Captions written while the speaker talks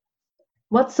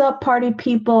What's up, party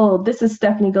people? This is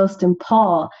Stephanie Ghost and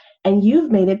Paul, and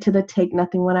you've made it to the Take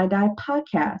Nothing When I Die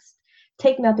podcast.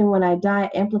 Take Nothing When I Die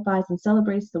amplifies and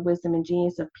celebrates the wisdom and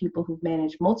genius of people who've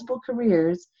managed multiple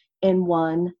careers in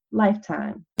one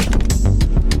lifetime.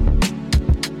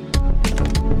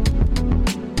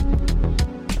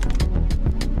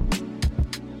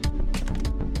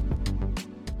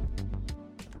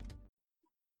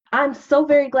 I'm so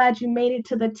very glad you made it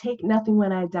to the Take Nothing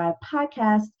When I Die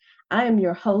podcast. I am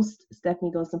your host,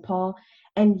 Stephanie Ghost and Paul,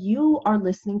 and you are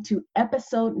listening to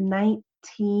episode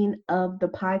 19 of the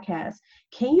podcast.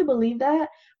 Can you believe that?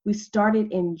 We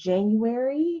started in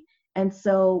January, and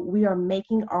so we are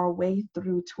making our way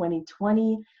through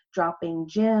 2020, dropping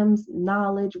gems,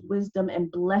 knowledge, wisdom, and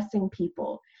blessing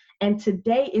people. And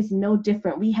today is no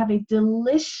different. We have a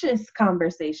delicious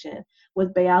conversation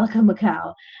with Bayalika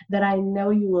Macau that I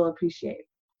know you will appreciate.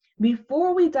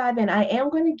 Before we dive in, I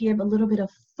am going to give a little bit of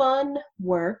fun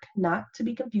work, not to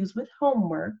be confused with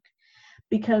homework,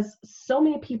 because so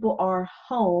many people are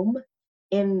home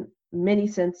in many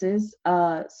senses,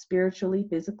 spiritually,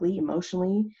 physically,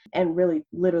 emotionally, and really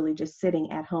literally just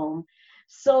sitting at home.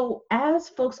 So as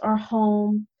folks are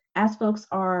home, as folks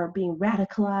are being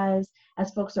radicalized,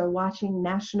 as folks are watching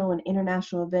national and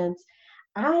international events,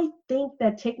 I think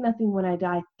that Take Nothing When I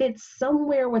Die fits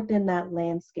somewhere within that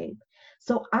landscape.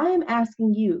 So I am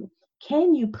asking you,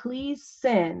 can you please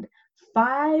send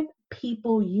 5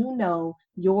 people you know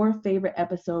your favorite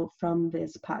episode from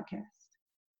this podcast?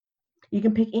 You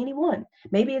can pick any one.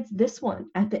 Maybe it's this one.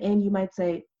 At the end, you might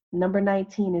say, number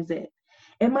 19 is it.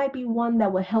 It might be one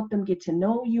that will help them get to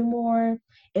know you more.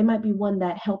 It might be one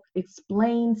that helped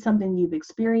explain something you've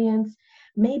experienced.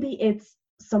 Maybe it's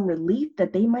some relief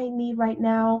that they might need right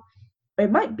now. It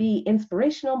might be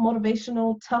inspirational,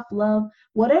 motivational, tough love,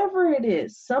 whatever it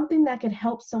is, something that could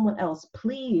help someone else.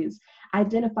 Please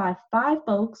identify 5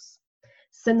 folks,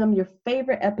 send them your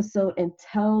favorite episode, and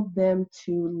tell them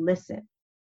to listen.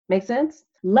 Make sense?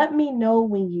 Let me know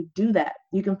when you do that.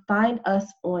 You can find us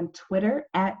on Twitter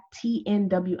at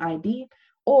TNWID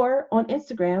or on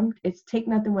Instagram. It's Take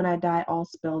Nothing When I Die, all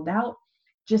spelled out.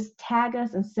 Just tag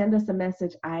us and send us a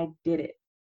message. I did it.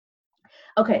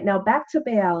 Okay, now back to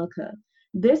Bayalika.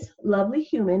 This lovely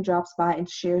human drops by and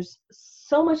shares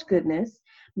so much goodness.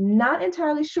 Not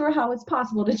entirely sure how it's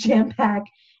possible to jam pack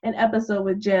an episode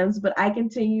with gems, but I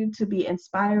continue to be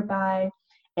inspired by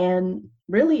and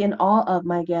really in awe of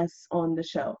my guests on the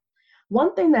show.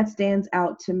 One thing that stands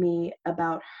out to me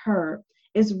about her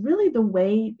is really the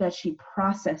way that she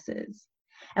processes.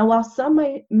 And while some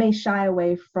may shy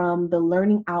away from the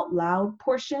learning out loud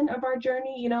portion of our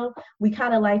journey, we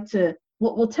kind of like to,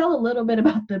 we'll tell a little bit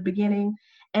about the beginning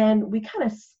and we kind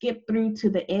of skip through to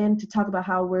the end to talk about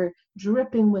how we're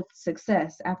dripping with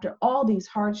success after all these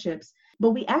hardships.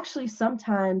 But we actually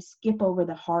sometimes skip over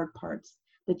the hard parts,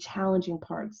 the challenging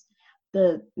parts,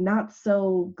 the not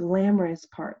so glamorous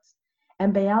parts.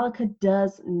 And Bayalika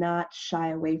does not shy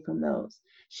away from those.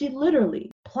 She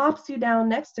literally plops you down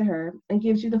next to her and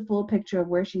gives you the full picture of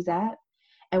where she's at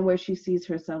and where she sees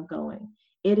herself going.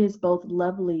 It is both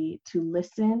lovely to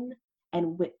listen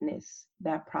and witness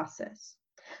that process.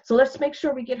 So let's make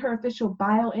sure we get her official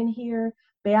bio in here.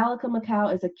 Bayalika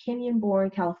Macau is a Kenyan-born,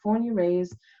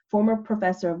 California-raised former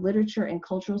professor of literature and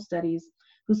cultural studies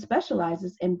who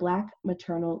specializes in Black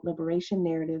maternal liberation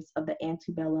narratives of the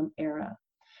antebellum era.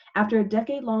 After a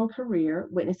decade-long career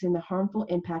witnessing the harmful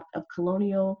impact of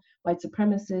colonial, white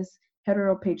supremacist,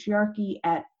 heteropatriarchy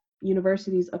at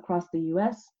universities across the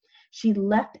US, she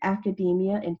left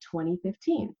academia in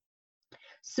 2015.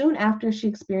 Soon after, she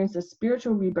experienced a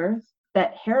spiritual rebirth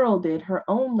that heralded her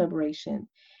own liberation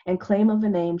and claim of a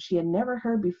name she had never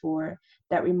heard before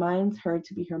that reminds her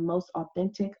to be her most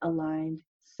authentic, aligned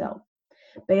self.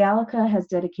 Bayalika has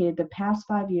dedicated the past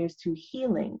 5 years to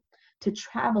healing, to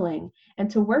traveling, and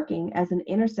to working as an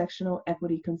intersectional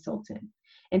equity consultant.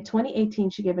 In 2018,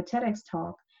 she gave a TEDx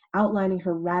talk outlining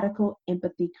her radical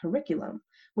empathy curriculum,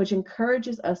 which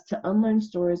encourages us to unlearn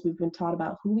stories we've been taught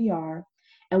about who we are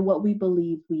and what we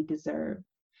believe we deserve.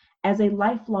 As a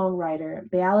lifelong writer,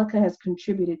 Bayalika has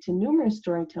contributed to numerous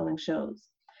storytelling shows,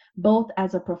 both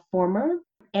as a performer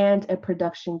and a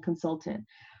production consultant.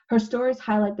 Her stories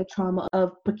highlight the trauma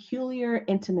of peculiar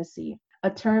intimacy, a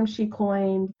term she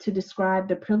coined to describe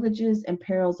the privileges and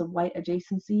perils of white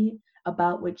adjacency,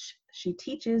 about which she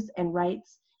teaches and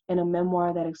writes in a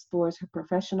memoir that explores her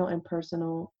professional and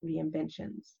personal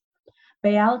reinventions.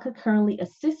 Bayalika currently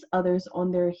assists others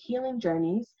on their healing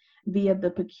journeys via the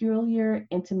Peculiar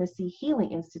Intimacy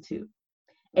Healing Institute,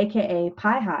 aka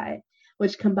PIHI,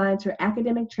 which combines her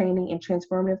academic training and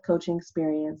transformative coaching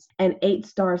experience, and 8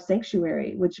 Star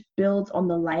Sanctuary, which builds on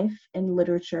the life and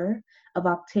literature of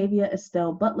Octavia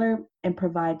Estelle Butler and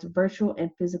provides virtual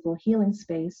and physical healing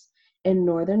space in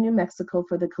northern New Mexico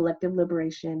for the collective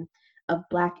liberation of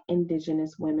Black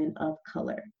Indigenous women of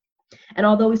color. And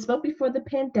although we spoke before the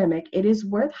pandemic, it is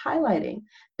worth highlighting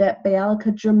that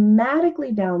Bayalika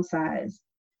dramatically downsized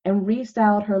and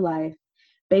restyled her life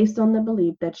based on the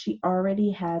belief that she already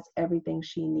has everything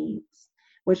she needs,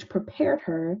 which prepared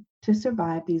her to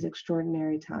survive these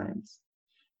extraordinary times.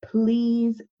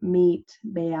 Please meet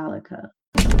Bayalika.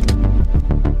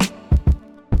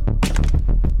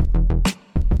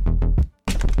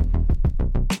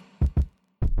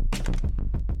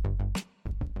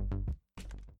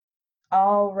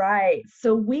 All right,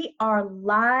 so we are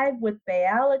live with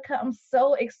Bayalika. I'm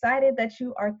so excited that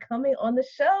you are coming on the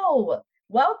show.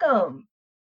 Welcome.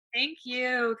 Thank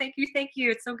you. Thank you. Thank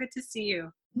you. It's so good to see you.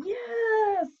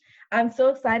 Yes, I'm so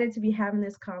excited to be having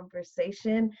this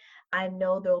conversation. I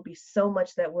know there will be so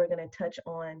much that we're going to touch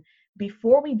on.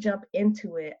 Before we jump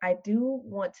into it, I do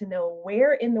want to know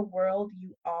where in the world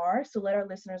you are. So let our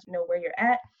listeners know where you're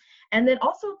at. And then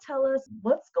also tell us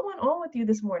what's going on with you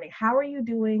this morning. How are you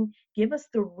doing? Give us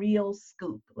the real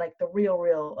scoop, like the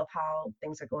real of how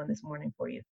things are going this morning for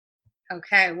you.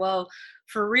 Okay. Well,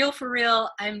 for real,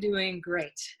 I'm doing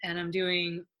great. And I'm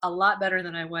doing a lot better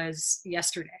than I was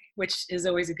yesterday, which is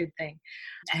always a good thing.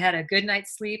 I had a good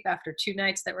night's sleep after 2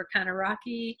 nights that were kind of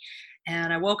rocky.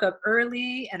 And I woke up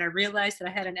early and I realized that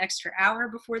I had an extra hour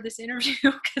before this interview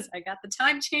because I got the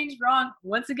time change wrong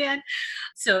once again.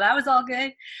 So that was all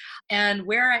good. And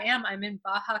where I am, I'm in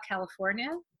Baja California.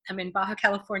 I'm in Baja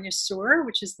California Sur,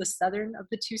 which is the southern of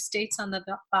the 2 states on the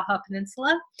Baja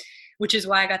Peninsula, which is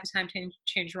why I got the time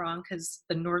change wrong, because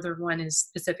the northern one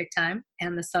is Pacific time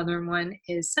and the southern one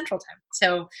is Central time.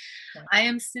 So I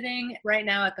am sitting right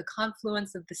now at the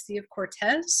confluence of the Sea of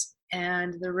Cortez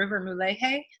and the River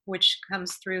Mulegé, which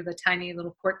comes through the tiny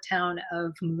little port town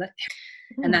of Mulegé.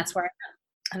 And that's where I am.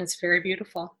 And it's very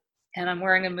beautiful. And I'm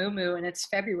wearing a muumuu and it's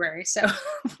February, so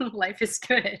life is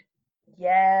good.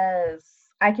 Yes,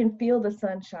 I can feel the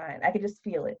sunshine. I can just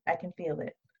feel it. I can feel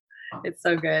it. It's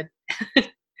so good.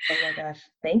 Oh my gosh,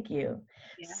 thank you.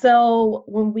 Yeah. So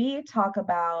when we talk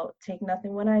about Take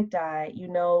Nothing When I Die,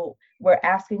 we're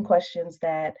asking questions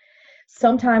that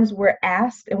sometimes we're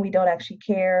asked and we don't actually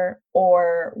care,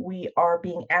 or we are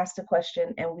being asked a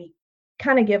question and we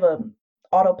kind of give a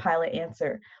autopilot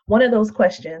answer. One of those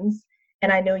questions,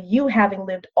 and I know you, having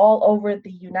lived all over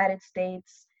the United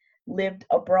States, lived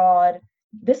abroad,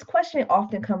 this question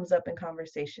often comes up in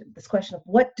conversation. This question of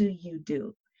what do you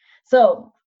do?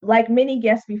 So like many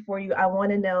guests before you, I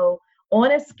want to know,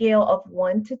 on a scale of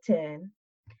 1 to 10,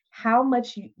 how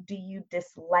much do you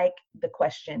dislike the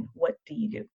question, what do you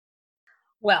do?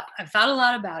 Well, I've thought a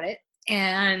lot about it.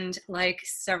 And like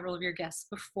several of your guests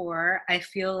before, I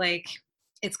feel like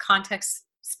it's context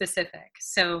specific.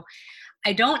 So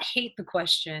I don't hate the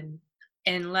question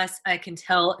unless I can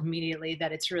tell immediately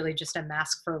that it's really just a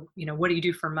mask for, what do you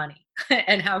do for money?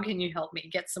 And how can you help me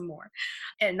get some more?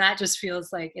 And that just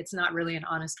feels like it's not really an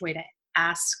honest way to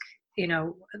ask,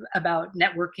 about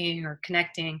networking or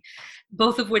connecting,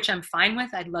 both of which I'm fine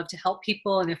with. I'd love to help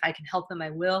people. And if I can help them,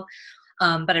 I will.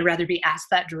 But I'd rather be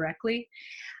asked that directly.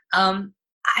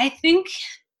 I think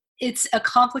it's a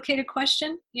complicated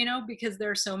question, because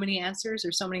there are so many answers.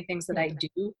 There's so many things that I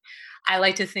do. I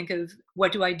like to think of,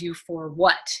 what do I do for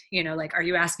what? Like, are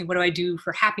you asking, what do I do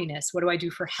for happiness? What do I do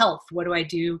for health? What do I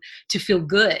do to feel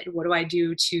good? What do I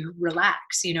do to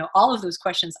relax? All of those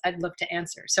questions I'd love to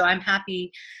answer. So I'm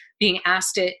happy being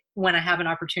asked it when I have an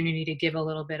opportunity to give a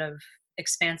little bit of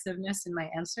expansiveness in my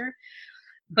answer.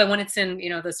 But when it's in,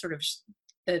 the sort of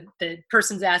the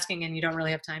person's asking and you don't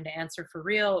really have time to answer for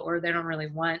real, or they don't really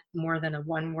want more than a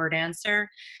 1-word answer,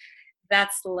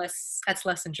 that's less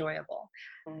enjoyable.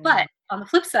 But on the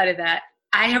flip side of that,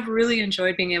 I have really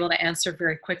enjoyed being able to answer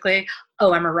very quickly,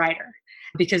 oh, I'm a writer,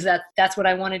 because that's what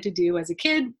I wanted to do as a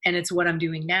kid, and it's what I'm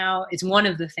doing now. It's one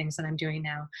of the things that I'm doing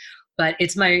now, but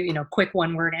it's my quick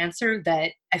 1-word answer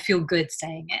that I feel good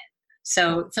saying it.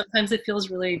 So sometimes it feels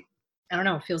really, I don't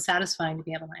know, it feels satisfying to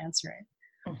be able to answer it.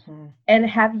 Mm-hmm. And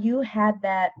have you had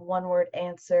that 1-word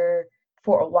answer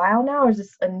for a while now, or is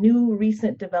this a new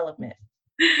recent development?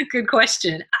 Good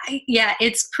question. Yeah,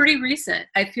 it's pretty recent.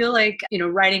 I feel like,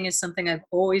 writing is something I've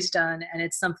always done, and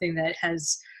it's something that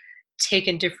has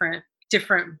taken different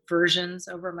versions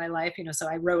over my life. So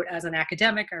I wrote as an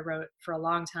academic, I wrote for a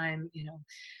long time,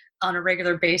 on a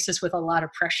regular basis with a lot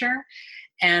of pressure.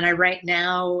 And I write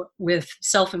now with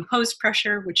self-imposed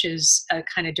pressure, which is a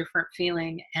kind of different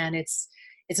feeling. And it's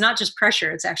it's not just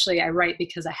pressure. It's actually, I write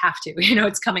because I have to,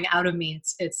 it's coming out of me.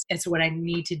 It's what I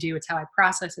need to do. It's how I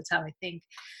process. It's how I think.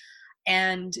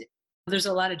 And there's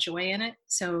a lot of joy in it.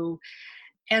 So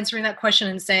answering that question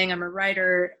and saying I'm a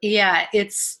writer, yeah,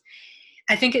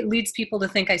 I think it leads people to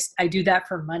think I do that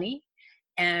for money.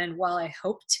 And while I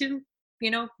hope to,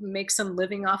 make some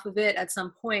living off of it at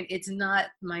some point, it's not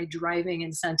my driving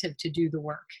incentive to do the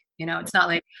work. It's not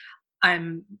like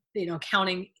I'm,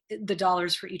 counting the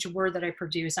dollars for each word that I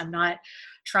produce. I'm not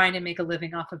trying to make a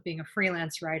living off of being a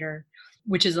freelance writer,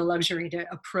 which is a luxury to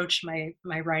approach my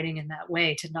writing in that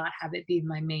way, to not have it be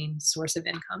my main source of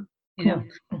income,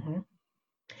 Mm-hmm.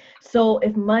 So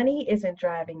if money isn't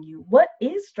driving you, what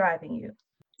is driving you?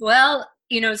 Well,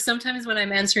 sometimes when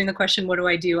I'm answering the question, what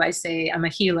do? I say I'm a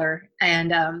healer,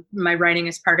 and my writing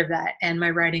is part of that. And my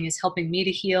writing is helping me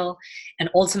to heal. And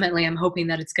ultimately, I'm hoping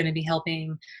that it's going to be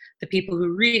helping the people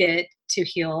who read it to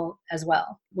heal as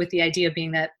well, with the idea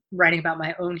being that writing about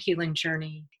my own healing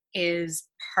journey is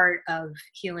part of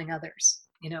healing others.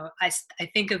 I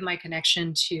think of my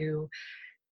connection to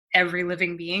every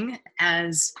living being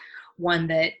as one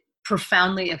that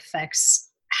profoundly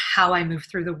affects how I move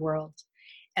through the world.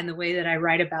 And the way that I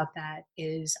write about that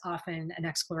is often an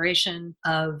exploration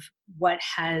of what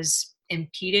has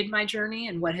impeded my journey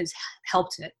and what has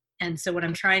helped it. And so what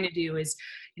I'm trying to do is,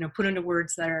 put into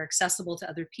words that are accessible to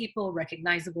other people,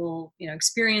 recognizable,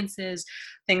 experiences,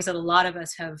 things that a lot of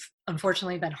us have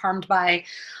unfortunately been harmed by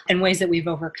in ways that we've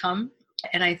overcome.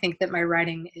 And I think that my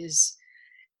writing is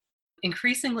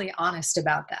increasingly honest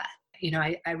about that.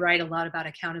 I write a lot about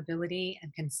accountability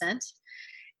and consent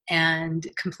and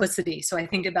complicity. So I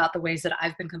think about the ways that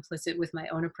I've been complicit with my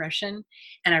own oppression,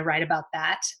 and I write about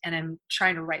that. And I'm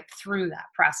trying to write through that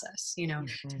process,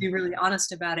 to be really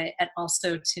honest about it, and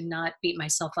also to not beat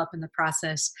myself up in the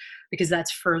process, because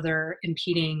that's further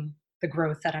impeding the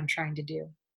growth that I'm trying to do.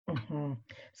 Mm-hmm.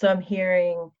 So I'm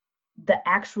hearing the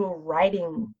actual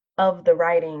writing of the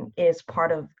writing is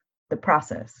part of the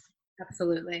process.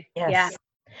 Absolutely. Yes. Yeah.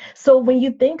 So when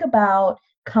you think about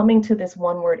coming to this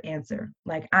one word answer,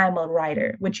 like I'm a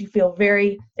writer, which you feel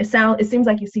it seems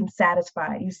like you seem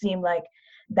satisfied. You seem like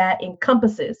that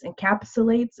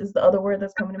encapsulates is the other word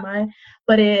that's coming to mind,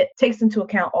 but it takes into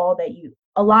account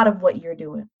a lot of what you're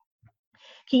doing.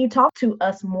 Can you talk to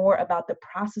us more about the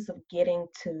process of getting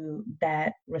to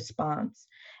that response?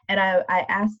 And I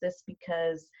ask this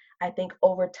because I think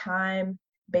over time,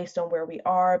 based on where we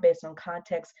are, based on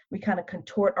context, we kind of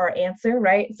contort our answer,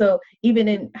 right? So even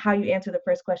in how you answer the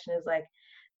first question is like,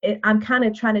 I'm kind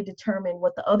of trying to determine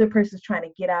what the other person's trying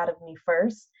to get out of me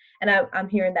first. And I'm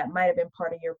hearing that might have been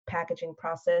part of your packaging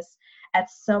process. At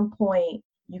some point,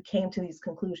 you came to these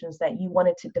conclusions that you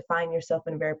wanted to define yourself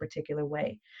in a very particular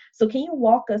way. So can you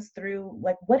walk us through,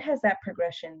 like, what has that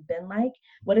progression been like?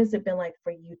 What has it been like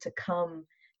for you to come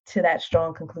to that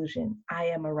strong conclusion? I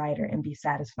am a writer, and be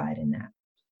satisfied in that.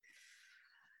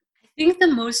 I think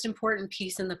the most important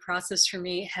piece in the process for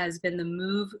me has been the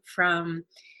move from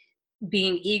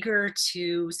being eager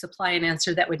to supply an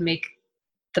answer that would make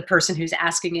the person who's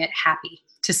asking it happy,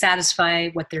 to satisfy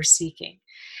what they're seeking.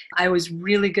 I was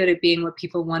really good at being what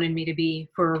people wanted me to be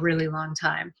for a really long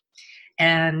time.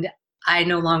 And I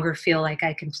no longer feel like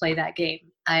I can play that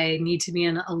game. I need to be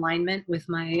in alignment with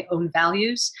my own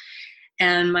values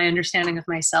and my understanding of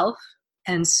myself.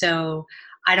 And so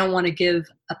I don't want to give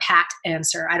a pat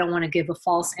answer. I don't want to give a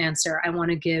false answer. I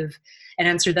want to give an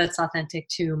answer that's authentic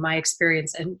to my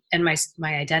experience and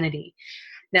my identity.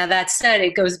 Now, that said,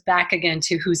 it goes back again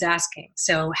to who's asking.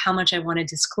 So how much I want to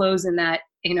disclose in that,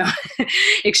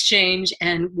 exchange,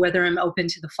 and whether I'm open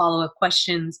to the follow-up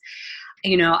questions.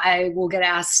 I will get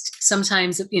asked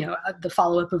sometimes, the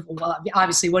follow-up of, well,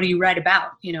 obviously, what do you write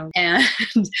about, and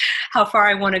how far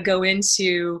I want to go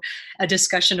into a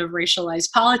discussion of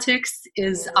racialized politics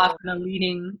is often a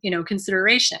leading,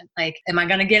 consideration. Like, am I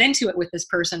going to get into it with this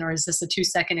person, or is this a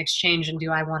 2-second exchange, and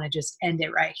do I want to just end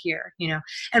it right here,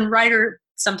 And writer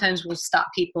sometimes will stop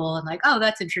people and like, oh,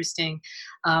 that's interesting.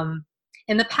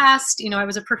 In the past, I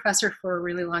was a professor for a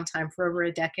really long time, for over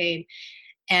a decade.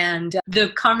 And the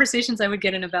conversations I would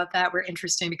get in about that were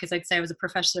interesting because I'd say I was a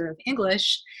professor of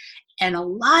English, and a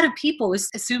lot of people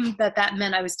assumed that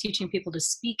meant I was teaching people to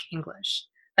speak English,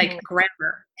 like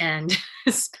grammar and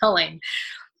spelling.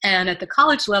 And at the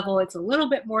college level, it's a little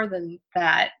bit more than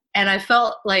that. And I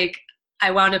felt like I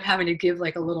wound up having to give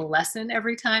like a little lesson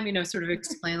every time, sort of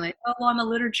explain like, oh, well, I'm a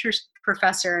literature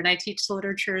professor and I teach the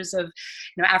literatures of,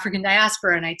 African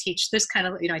diaspora, and I teach this kind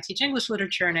of, I teach English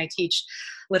literature, and I teach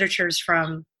literatures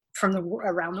from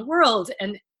around the world.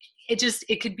 And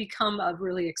it could become a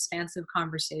really expansive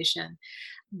conversation.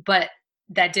 But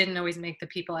that didn't always make the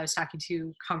people I was talking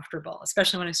to comfortable,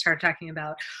 especially when I started talking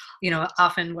about,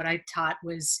 often what I taught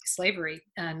was slavery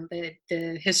and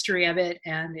the history of it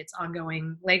and its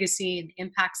ongoing legacy and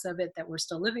impacts of it that we're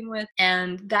still living with.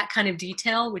 And that kind of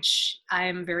detail, which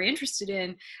I'm very interested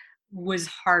in, was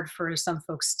hard for some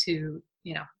folks to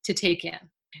take in.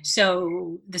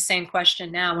 So the same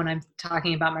question now when I'm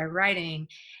talking about my writing,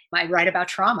 I write about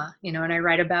trauma, and I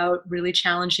write about really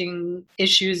challenging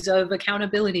issues of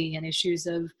accountability and issues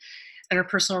of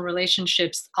interpersonal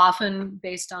relationships, often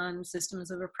based on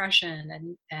systems of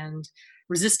oppression and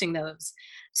resisting those.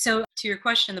 So to your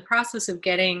question, the process of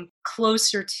getting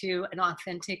closer to an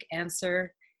authentic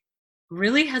answer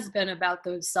really has been about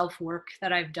the self-work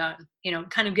that I've done,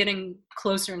 kind of getting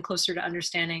closer and closer to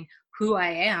understanding who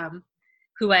I am,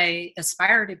 who I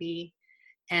aspire to be,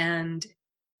 and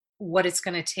what it's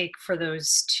going to take for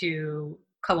those to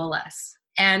coalesce.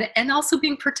 And also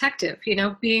being protective,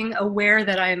 being aware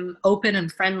that I'm open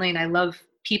and friendly and I love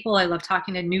people. I love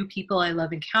talking to new people. I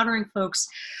love encountering folks.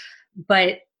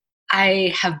 But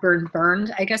I have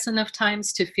burned, I guess, enough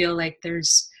times to feel like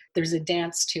there's a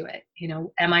dance to it.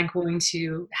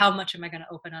 How much am I going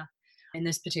to open up in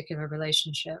this particular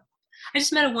relationship? I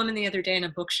just met a woman the other day in a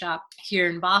bookshop here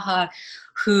in Baja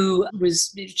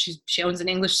she owns an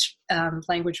English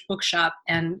language bookshop.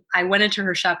 And I went into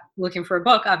her shop looking for a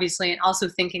book, obviously, and also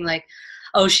thinking like,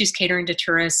 oh, she's catering to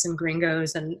tourists and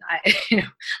gringos. And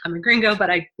I'm a gringo, but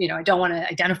I don't want to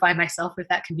identify myself with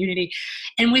that community.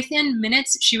 And within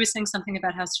minutes, she was saying something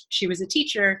about how she was a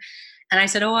teacher. And I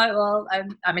said,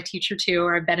 I'm a teacher too,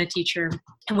 or I've been a teacher.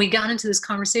 And we got into this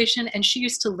conversation, and she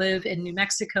used to live in New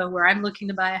Mexico where I'm looking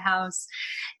to buy a house.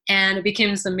 And it became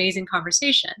this amazing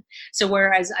conversation. So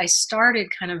whereas I started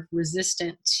kind of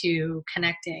resistant to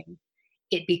connecting,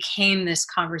 it became this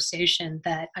conversation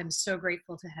that I'm so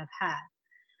grateful to have had.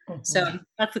 Mm-hmm. So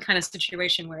that's the kind of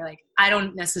situation where like, I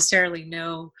don't know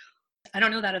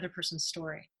that other person's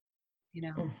story.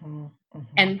 Mm-hmm, mm-hmm.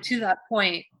 And to that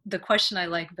point, the question I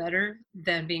like better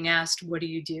than being asked, what do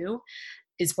you do,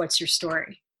 is what's your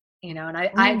story? And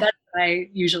that's what I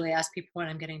usually ask people when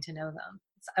I'm getting to know them.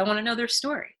 I want to know their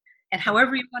story, and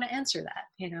however you want to answer that,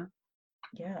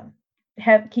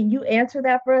 Yeah. Can you answer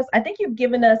that for us? I think you've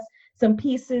given us some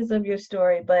pieces of your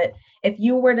story, but if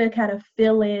you were to kind of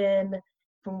fill in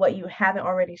from what you haven't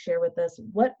already shared with us,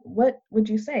 what would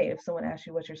you say if someone asked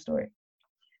you what's your story?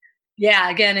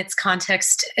 Yeah, again, it's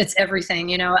context. It's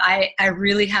everything. I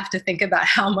really have to think about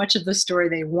how much of the story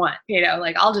they want.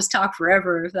 Like I'll just talk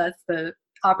forever if that's the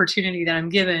opportunity that I'm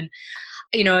given.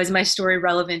 Is my story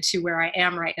relevant to where I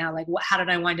am right now? Like, how did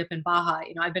I wind up in Baja?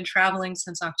 I've been traveling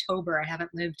since October. I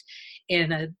haven't lived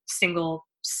in a single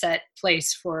set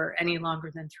place for any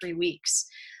longer than 3 weeks.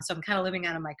 So I'm kind of living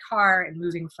out of my car and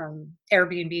moving from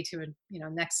Airbnb to a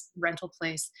next rental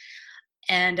place.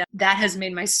 And that has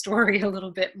made my story a little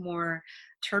bit more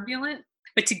turbulent.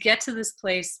 But to get to this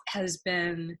place has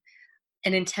been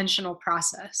an intentional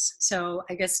process. So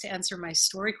I guess to answer my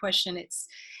story question,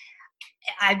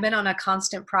 I've been on a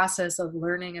constant process of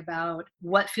learning about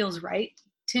what feels right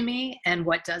to me and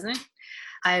what doesn't.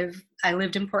 I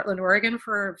lived in Portland, Oregon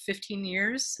for 15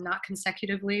 years, not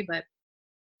consecutively, but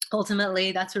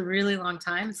ultimately that's a really long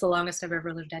time. It's the longest I've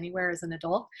ever lived anywhere as an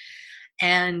adult.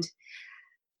 And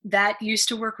that used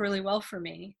to work really well for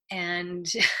me. And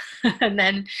and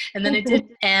then it did.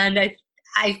 And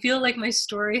I feel like my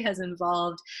story has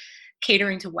involved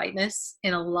catering to whiteness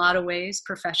in a lot of ways,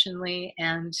 professionally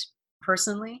and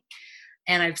personally.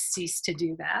 And I've ceased to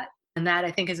do that. And that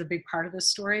I think is a big part of the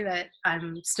story that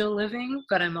I'm still living,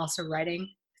 but I'm also writing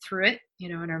through it,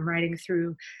 and I'm writing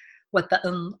through what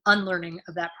the unlearning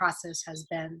of that process has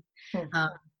been. Mm-hmm.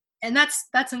 And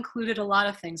that's included a lot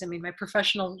of things. I mean, my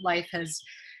professional life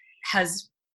has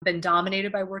been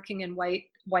dominated by working in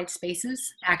white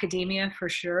spaces. Academia, for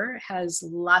sure, has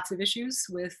lots of issues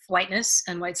with whiteness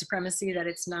and white supremacy that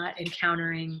it's not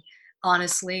encountering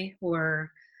honestly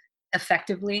or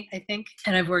effectively, I think.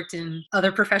 And I've worked in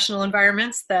other professional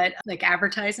environments that like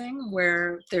advertising,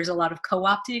 where there's a lot of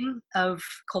co-opting of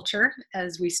culture,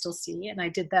 as we still see. And I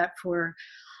did that for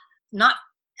not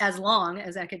as long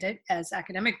as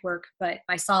academic work, but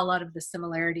I saw a lot of the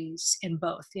similarities in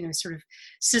both, sort of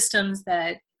systems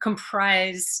that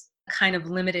comprise kind of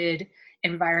limited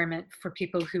environment for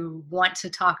people who want to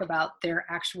talk about their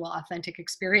actual authentic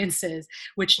experiences,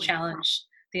 which challenge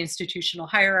the institutional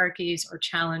hierarchies or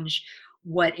challenge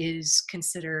what is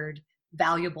considered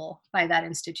valuable by that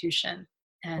institution.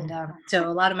 And so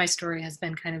a lot of my story has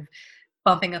been kind of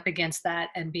bumping up against that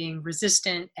and being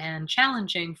resistant and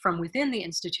challenging from within the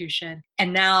institution.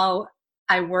 And now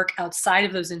I work outside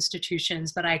of those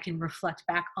institutions, but I can reflect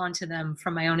back onto them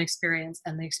from my own experience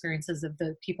and the experiences of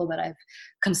the people that I've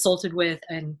consulted with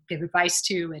and give advice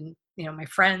to, and my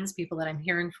friends, people that I'm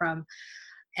hearing from.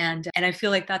 And I feel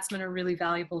like that's been a really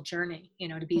valuable journey,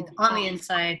 to be on the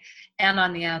inside and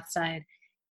on the outside.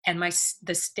 And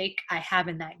the stake I have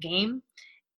in that game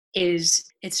is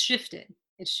it's shifted.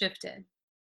 It's shifted.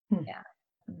 Yeah.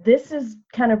 This is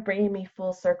kind of bringing me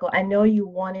full circle. I know you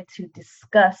wanted to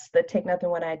discuss the Take Nothing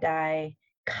When I Die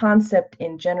concept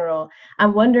in general.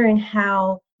 I'm wondering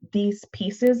how these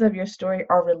pieces of your story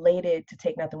are related to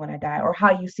Take Nothing When I Die, or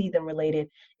how you see them related,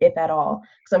 if at all.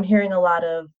 Because I'm hearing a lot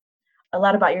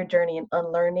about your journey in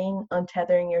unlearning,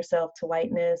 untethering yourself to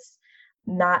whiteness,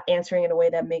 not answering in a way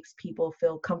that makes people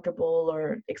feel comfortable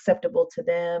or acceptable to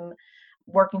them,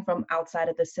 working from outside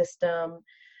of the system,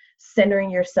 centering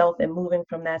yourself and moving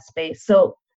from that space.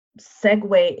 So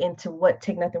segue into what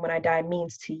Take Nothing When I Die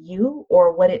means to you,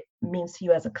 or what it means to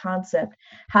you as a concept.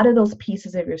 How do those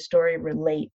pieces of your story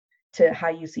relate to how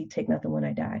you see Take Nothing When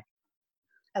I Die?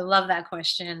 I love that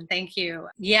question. Thank you.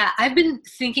 Yeah, I've been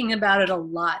thinking about it a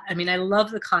lot. I mean, I love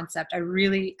the concept. I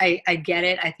get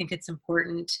it. I think it's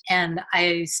important. And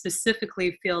I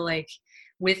specifically feel like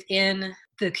within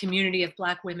the community of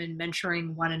Black women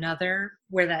mentoring one another,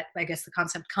 where that, I guess, the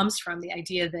concept comes from, the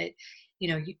idea that,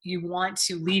 you want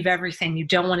to leave everything. You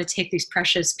don't want to take these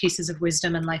precious pieces of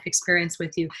wisdom and life experience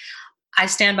with you. I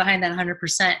stand behind that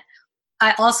 100%.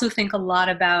 I also think a lot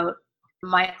about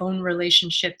my own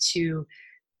relationship to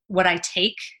what I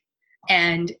take,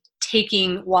 and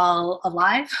taking while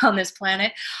alive on this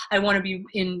planet. I want to be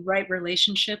in right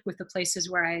relationship with the places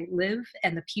where I live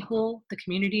and the people, the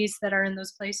communities that are in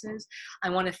those places. I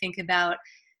want to think about,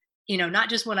 not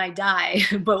just when I die,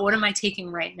 but what am I taking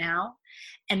right now?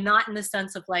 And not in the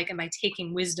sense of like, am I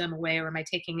taking wisdom away, or am I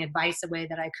taking advice away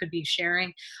that I could be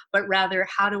sharing, but rather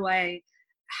how do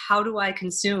I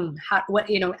consume,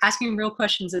 asking real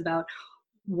questions about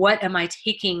what am I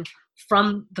taking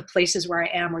from the places where I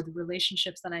am, or the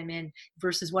relationships that I'm in,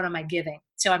 versus what am I giving.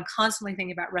 So I'm constantly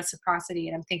thinking about reciprocity,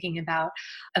 and I'm thinking about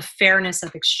a fairness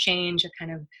of exchange, a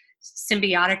kind of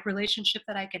symbiotic relationship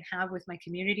that I can have with my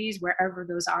communities, wherever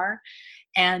those are,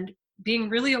 and being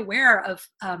really aware of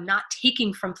not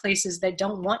taking from places that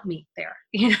don't want me there,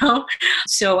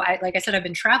 So like I said, I've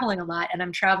been traveling a lot, and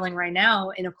I'm traveling right now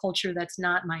in a culture that's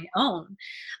not my own.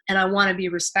 And I want to be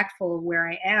respectful of where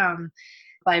I am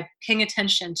by paying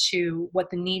attention to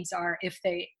what the needs are, if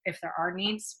there are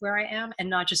needs where I am, and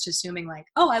not just assuming like,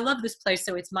 oh, I love this place,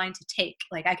 so it's mine to take.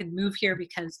 Like I could move here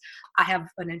because I have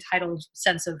an entitled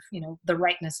sense of, the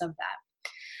rightness of that.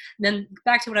 And then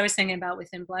back to what I was saying about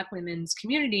within Black women's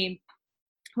community,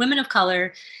 women of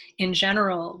color in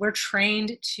general, we're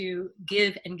trained to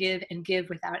give and give and give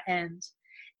without end.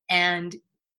 And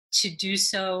to do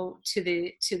so to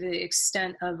the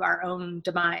extent of our own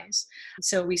demise.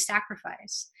 So we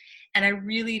sacrifice. And I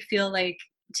really feel like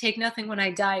Take Nothing When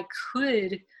I Die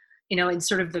could, in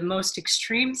sort of the most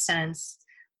extreme sense,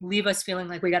 leave us feeling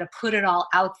like we got to put it all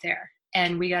out there,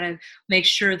 and we got to make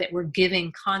sure that we're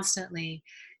giving constantly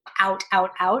out,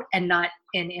 and not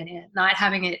in, not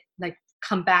having it like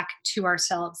come back to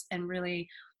ourselves, and really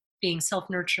being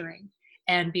self-nurturing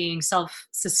and being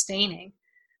self-sustaining.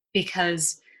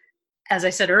 Because as I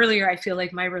said earlier, I feel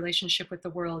like my relationship with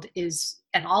the world is,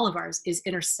 and all of ours, is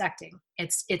intersecting.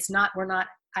 We're not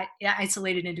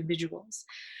isolated individuals.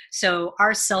 So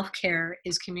our self-care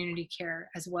is community care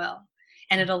as well.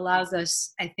 And it allows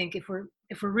us, I think, if we're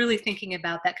really thinking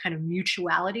about that kind of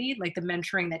mutuality, like the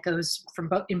mentoring that goes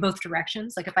in both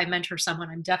directions, like if I mentor someone,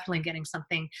 I'm definitely getting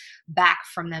something back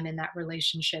from them in that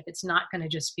relationship. It's not going to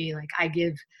just be like I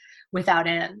give without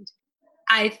end.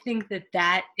 I think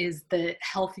that is the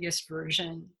healthiest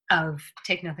version of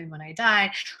Take Nothing When I Die,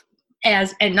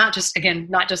 and not just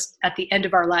at the end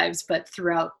of our lives, but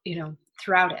throughout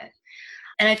it.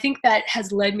 And I think that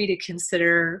has led me to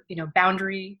consider,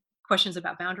 questions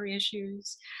about boundary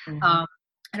issues. Mm-hmm.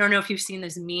 I don't know if you've seen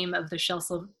this meme of the Shel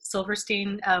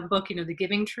Silverstein book, The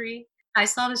Giving Tree. I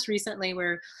saw this recently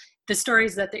where the story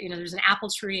is that there's an apple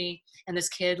tree, and this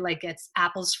kid like gets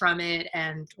apples from it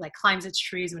and like climbs its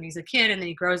trees when he's a kid, and then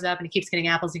he grows up and he keeps getting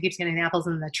apples,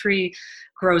 and the tree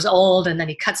grows old, and then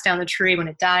he cuts down the tree when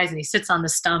it dies, and he sits on the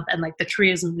stump, and like the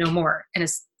tree is no more. And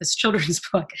it's this children's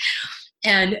book.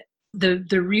 And the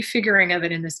refiguring of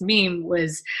it in this meme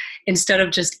was, instead of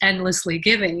just endlessly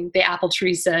giving, the apple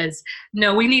tree says,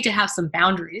 no, we need to have some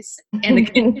boundaries. And the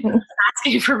kid is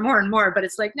asking for more and more, but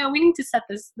it's like, no, we need to set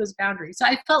those boundaries. So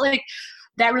I felt like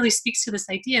that really speaks to this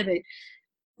idea that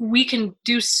we can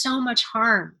do so much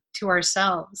harm to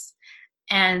ourselves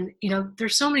And,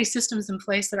 there's so many systems in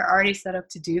place that are already set up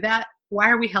to do that. Why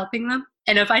are we helping them?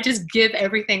 And if I just give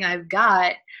everything I've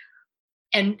got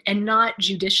and not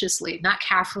judiciously, not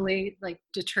carefully, like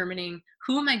determining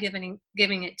who am I giving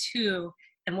it to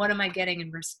and what am I getting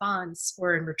in response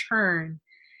or in return,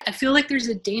 I feel like there's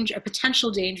a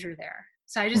potential danger there.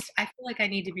 So I feel like I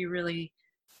need to be really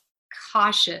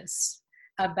cautious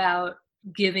about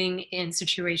giving in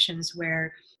situations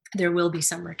where there will be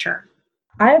some return.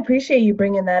 I appreciate you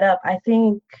bringing that up. I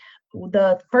think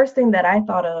the first thing that I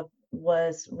thought of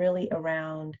was really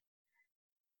around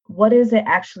what does it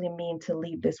actually mean to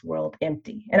leave this world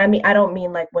empty? And I mean, I don't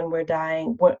mean like when we're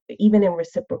dying, even in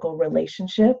reciprocal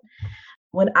relationship.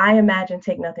 When I imagine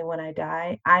take nothing when I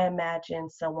die, I imagine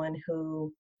someone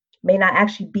who may not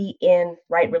actually be in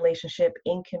right relationship,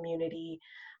 in community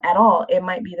at all. It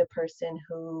might be the person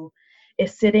who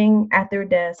is sitting at their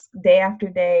desk day after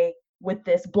day with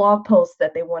this blog post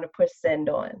that they want to push send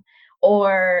on,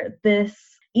 or this,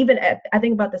 even I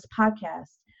think about this podcast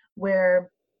where,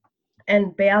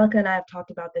 and Bealika and I have talked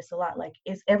about this a lot, like,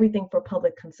 is everything for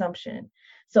public consumption?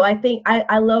 So I think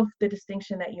I love the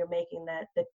distinction that you're making, that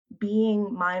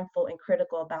being mindful and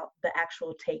critical about the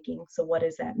actual taking. So what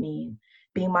does that mean?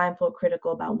 Being mindful and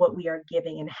critical about what we are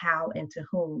giving and how and to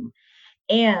whom.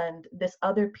 And this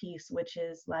other piece, which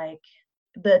is like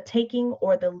the taking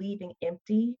or the leaving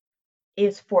empty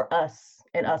is for us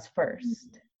and us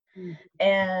first. Mm-hmm.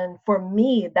 And for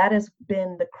me, that has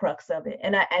been the crux of it.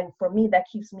 And for me, that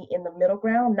keeps me in the middle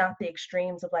ground, not the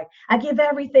extremes of like, I give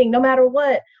everything no matter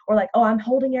what, or like, oh, I'm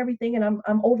holding everything and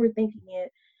I'm overthinking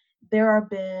it. There have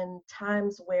been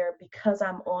times where, because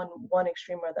I'm on one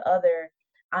extreme or the other,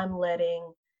 I'm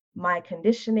letting my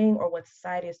conditioning or what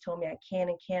society has told me I can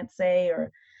and can't say,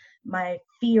 or my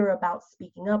fear about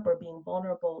speaking up or being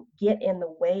vulnerable, get in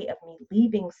the way of me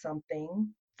leaving something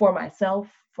for myself,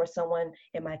 for someone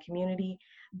in my community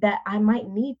that I might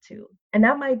need to. And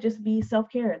that might just be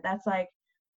self-care. That's like,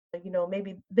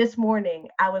 maybe this morning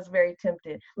I was very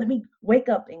tempted. Let me wake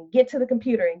up and get to the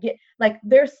computer and get, like,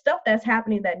 there's stuff that's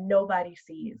happening that nobody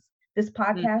sees. This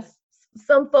podcast,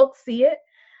 some folks see it,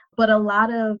 but a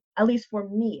lot of, at least for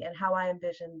me and how I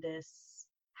envision this,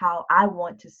 how I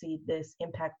want to see this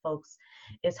impact folks,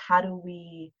 is how do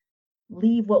we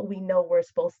leave what we know we're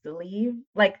supposed to leave?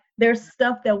 Like, there's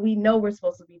stuff that we know we're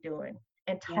supposed to be doing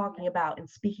and talking about and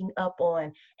speaking up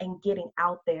on and getting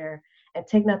out there. And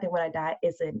Take Nothing When I Die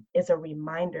is a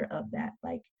reminder of that.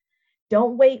 Like,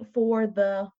 don't wait for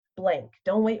the blank.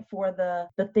 Don't wait for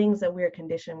the things that we're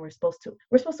conditioned we're supposed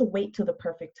to wait till the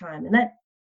perfect time. And that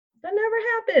never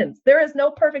happens. There is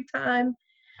no perfect time.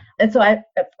 And so at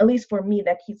least for me,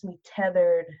 that keeps me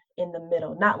tethered in the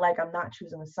middle. Not like I'm not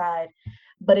choosing a side,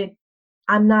 but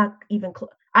I'm not even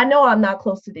I know I'm not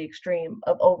close to the extreme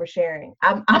of oversharing.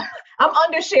 I'm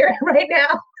undersharing right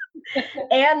now.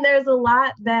 And there's a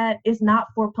lot that is not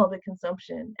for public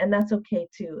consumption, and that's okay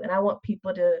too. And I want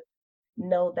people to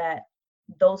know that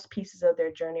those pieces of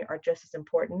their journey are just as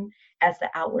important as the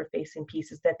outward facing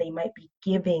pieces that they might be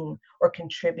giving or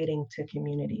contributing to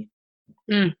community.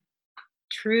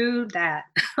 True that.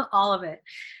 All of it.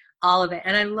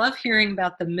 And I love hearing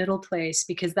about the middle place,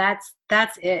 because that's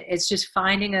it. It's just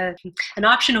finding an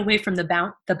option away from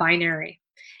the binary.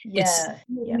 It's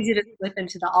easy to slip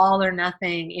into the all or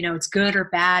nothing, it's good or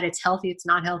bad, it's healthy, it's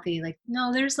not healthy. Like,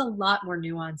 no, there's a lot more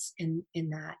nuance in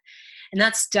that. And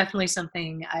that's definitely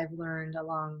something I've learned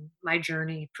along my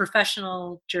journey,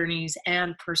 professional journeys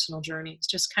and personal journeys,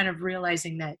 just kind of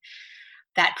realizing that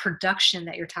production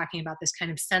that you're talking about, this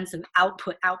kind of sense of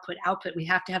output. We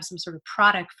have to have some sort of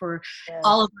product for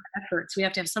all of our efforts. We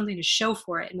have to have something to show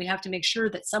for it. And we have to make sure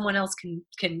that someone else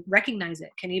can recognize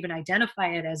it, can even identify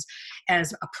it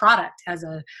as a product, as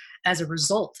a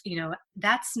result.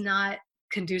 That's not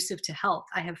conducive to health.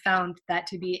 I have found that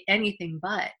to be anything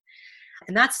but.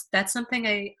 And that's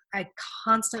something I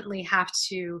constantly have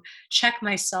to check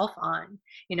myself on,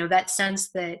 that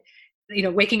sense that,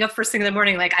 waking up first thing in the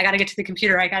morning, like, I got to get to the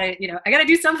computer. I got to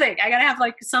do something. I got to have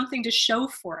like something to show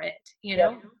for it.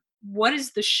 What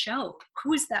is the show?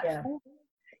 Who is that for?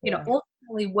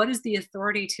 Ultimately, what is the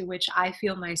authority to which I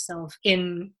feel myself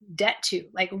in debt to?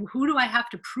 Like, who do I have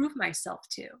to prove myself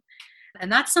to?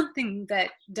 And that's something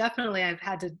that definitely I've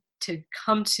had to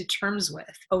come to terms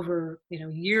with over,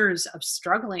 years of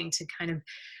struggling to kind of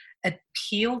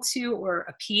appeal to or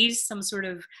appease some sort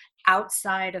of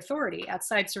outside authority,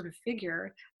 outside sort of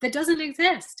figure that doesn't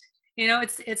exist.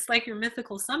 It's like your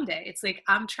mythical someday. It's like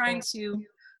I'm trying to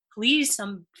please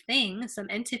something, some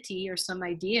entity or some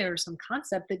idea or some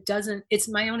concept that doesn't, it's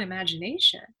my own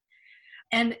imagination.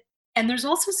 And there's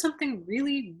also something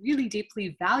really, really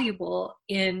deeply valuable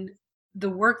in the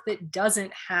work that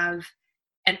doesn't have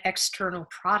an external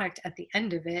product at the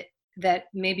end of it that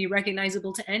may be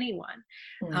recognizable to anyone,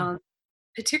 Mm. um,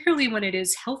 particularly when it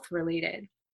is health related.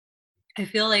 I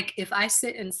feel like if I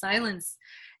sit in silence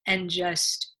and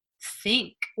just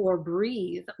think or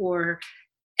breathe or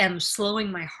am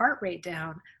slowing my heart rate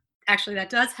down, actually that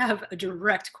does have a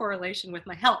direct correlation with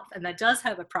my health, and that does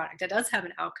have a product, that does have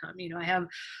an outcome. I have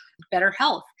better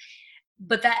health,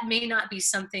 but that may not be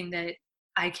something that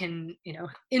I can,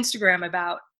 Instagram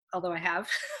about, although I have,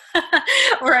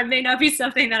 or it may not be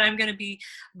something that I'm going to be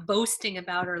boasting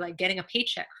about or like getting a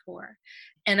paycheck for.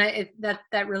 And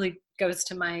that really goes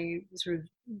to my sort of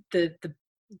the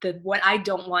what I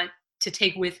don't want to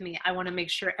take with me. I want to make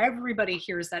sure everybody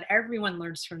hears that, everyone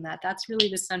learns from that. That's really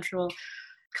the central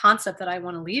concept that I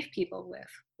want to leave people with,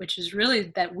 which is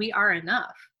really that we are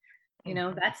enough.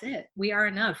 That's it. We are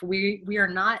enough. We are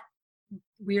not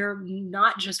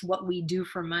just what we do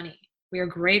for money. We are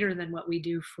greater than what we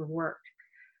do for work.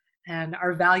 And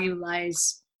our value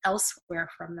lies elsewhere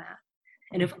from that.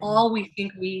 And if all we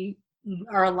think we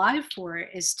are alive for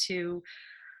is to,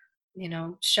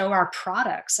 show our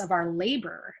products of our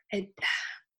labor, it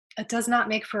does not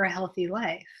make for a healthy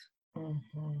life.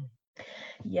 Mhm.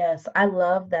 Yes, I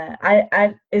love that.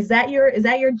 Is that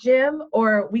your gym,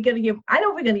 or we gonna get? I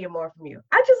know we're gonna get more from you.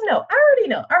 I just know. I already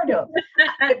know. I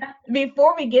already know.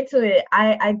 Before we get to it,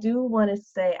 I do want to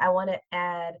say, I want to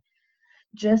add,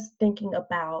 just thinking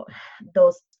about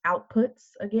those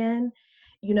outputs again.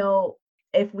 You know,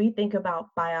 if we think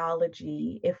about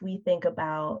biology, if we think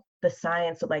about the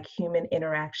science of like human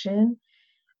interaction,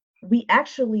 we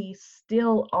actually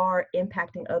still are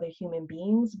impacting other human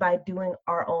beings by doing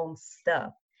our own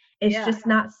stuff. It's Yeah. just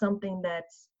not something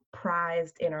that's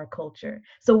prized in our culture.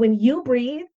 So when you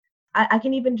breathe, I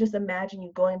can even just imagine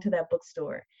you going to that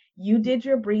bookstore. You did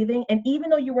your breathing, and even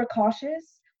though you were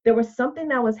cautious, there was something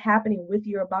that was happening with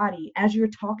your body as you're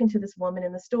talking to this woman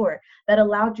in the store that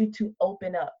allowed you to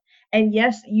open up. And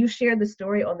yes, you shared the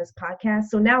story on this podcast,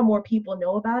 so now more people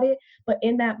know about it. But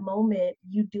in that moment,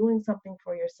 you doing something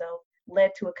for yourself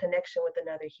led to a connection with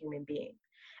another human being.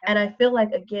 And I feel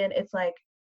like, again, it's like,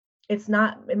 it's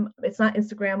not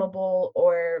Instagrammable,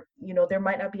 or there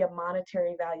might not be a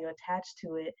monetary value attached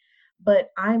to it, but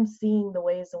I'm seeing the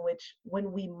ways in which,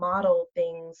 when we model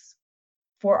things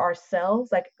for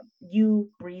ourselves, like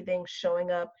you breathing,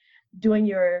 showing up, doing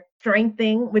your strength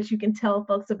thing, which you can tell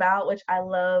folks about, which I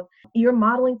love. You're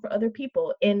modeling for other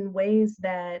people in ways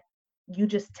that you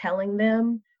just telling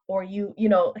them, or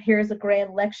here's a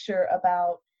grand lecture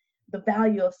about the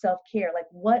value of self-care. Like,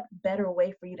 what better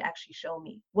way for you to actually show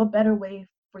me? What better way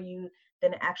for you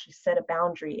than to actually set a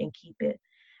boundary and keep it?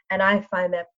 And I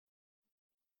find that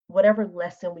whatever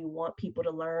lesson we want people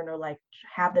to learn, or like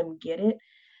have them get it,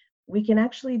 we can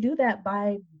actually do that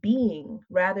by being,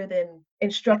 rather than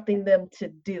instructing them to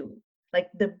do. Like,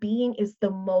 the being is the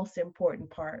most important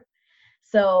part.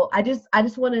 So I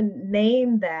just want to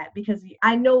name that, because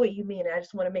I know what you mean, and I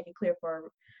just want to make it clear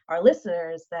for our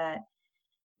listeners that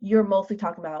you're mostly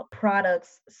talking about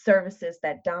products, services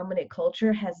that dominant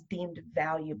culture has deemed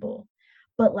valuable.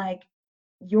 But like,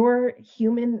 your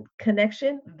human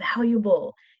connection,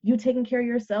 valuable. You taking care of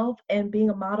yourself and being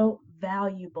a model,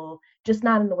 valuable, just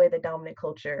not in the way that dominant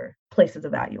culture places a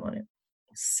value on it.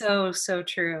 So, so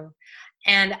true.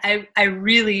 And I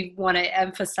really want to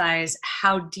emphasize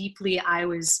how deeply I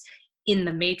was in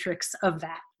the matrix of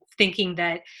that, thinking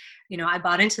that, I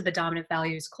bought into the dominant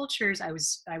values cultures. I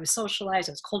was socialized.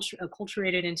 I was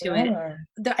acculturated into it. Yeah.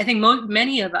 I think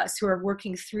many of us who are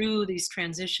working through these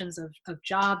transitions of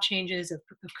job changes, of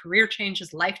career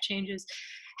changes, life changes,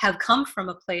 have come from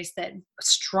a place that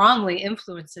strongly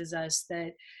influences us,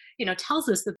 that tells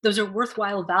us that those are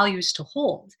worthwhile values to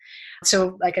hold.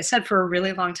 So, like I said, for a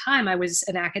really long time, I was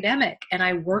an academic, and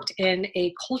I worked in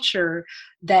a culture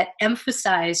that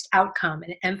emphasized outcome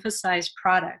and emphasized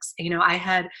products. I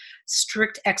had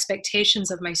strict expectations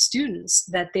of my students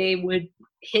that they would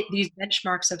hit these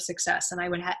benchmarks of success, and I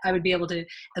would be able to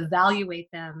evaluate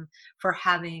them for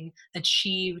having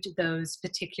achieved those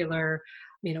particular,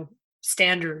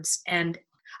 standards. And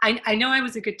I know I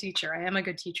was a good teacher. I am a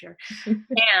good teacher.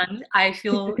 And I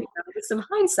feel, with some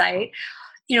hindsight,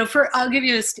 I'll give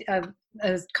you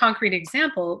a concrete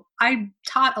example. I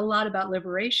taught a lot about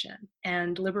liberation,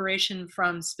 and liberation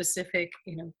from specific,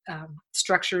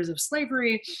 structures of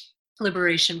slavery,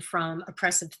 liberation from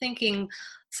oppressive thinking,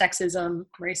 sexism,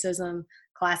 racism,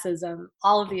 classism,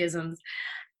 all of the isms.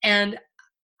 And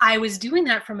I was doing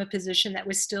that from a position that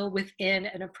was still within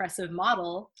an oppressive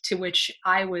model to which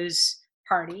I was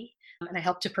party. And I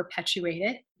helped to perpetuate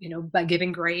it, by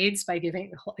giving grades, by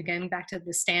giving, again, back to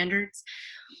the standards.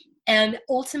 And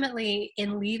ultimately,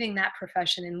 in leaving that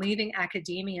profession and leaving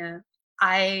academia,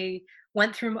 I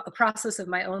went through a process of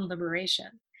my own liberation.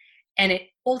 And it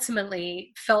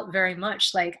ultimately felt very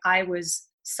much like I was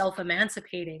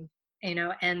self-emancipating,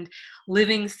 and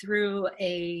living through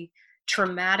a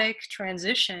traumatic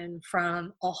transition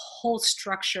from a whole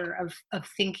structure of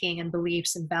thinking and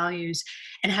beliefs and values,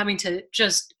 and having to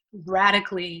just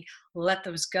radically let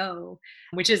those go,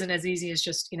 which isn't as easy as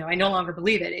just, I no longer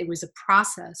believe it. It was a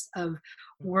process of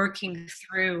working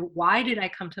through, why did I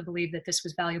come to believe that this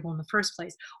was valuable in the first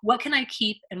place? What can I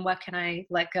keep and what can I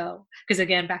let go? Because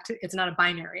again, back to, it's not a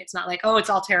binary. It's not like, oh, it's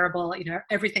all terrible.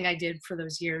 Everything I did for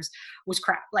those years was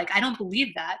crap. Like, I don't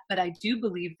believe that, but I do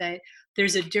believe that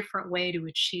there's a different way to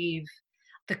achieve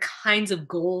the kinds of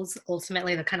goals,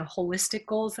 ultimately the kind of holistic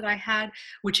goals that I had,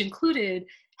 which included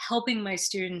helping my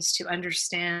students to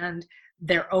understand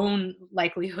their own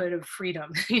likelihood of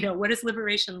freedom. What does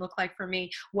liberation look like for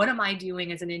me? What am I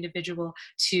doing as an individual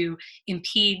to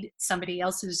impede somebody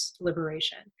else's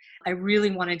liberation? I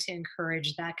really wanted to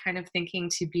encourage that kind of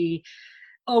thinking, to be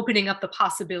opening up the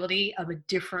possibility of a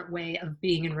different way of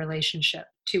being in relationship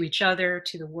to each other,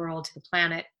 to the world, to the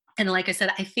planet. And like I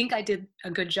said, I think I did a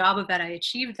good job of that. I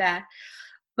achieved that.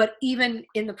 But even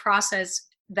in the process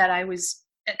that I was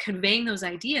conveying those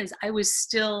ideas, I was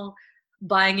still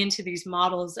buying into these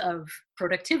models of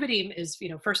productivity is,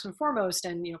 first and foremost,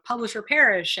 and, publish or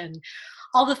perish, and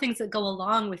all the things that go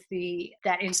along with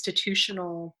that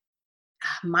institutional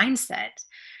mindset.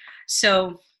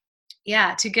 So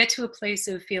yeah, to get to a place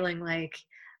of feeling like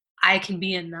I can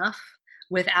be enough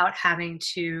without having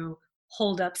to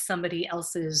hold up somebody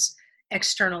else's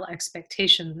external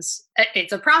expectations.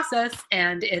 It's a process,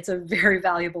 and it's a very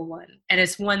valuable one. And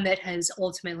it's one that has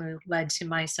ultimately led to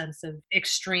my sense of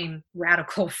extreme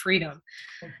radical freedom.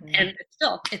 Mm-hmm. And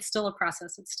it's still a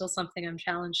process. It's still something I'm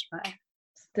challenged by.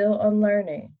 Still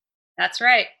unlearning. That's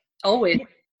right. Always.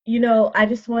 I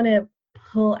just want to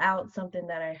pull out something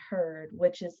that I heard,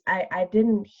 which is I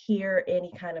didn't hear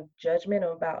any kind of judgment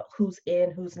about who's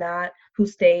in, who's not, who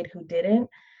stayed, who didn't.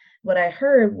 What I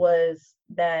heard was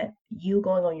that you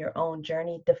going on your own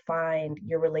journey defined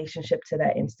your relationship to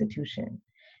that institution.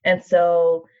 And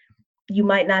so you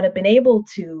might not have been able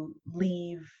to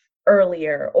leave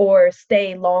earlier or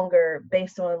stay longer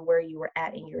based on where you were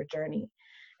at in your journey.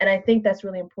 And I think that's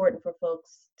really important for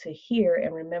folks to hear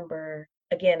and remember.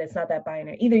 Again, it's not that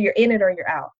binary. Either you're in it or you're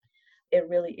out. It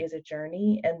really is a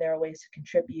journey, and there are ways to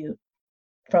contribute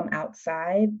from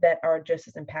outside that are just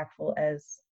as impactful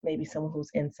as maybe someone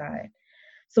who's inside.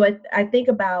 So I think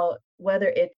about whether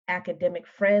it's academic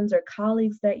friends or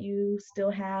colleagues that you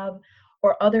still have,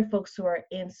 or other folks who are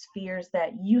in spheres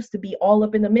that used to be all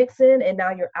up in the mix in and now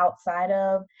you're outside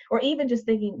of, or even just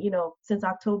thinking, since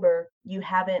October, you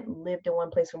haven't lived in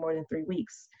one place for more than 3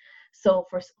 weeks. So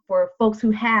for folks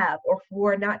who have, or who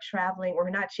are not traveling or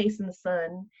not chasing the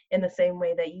sun in the same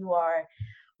way that you are,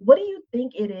 what do you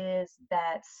think it is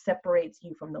that separates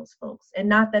you from those folks? And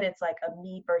not that it's like a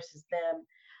me versus them,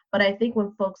 but I think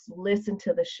when folks listen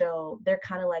to the show, they're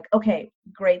kind of like, okay,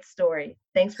 great story.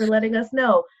 Thanks for letting us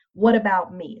know. What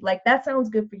about me? Like, that sounds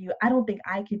good for you. I don't think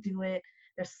I could do it.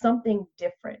 There's something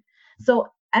different. So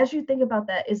as you think about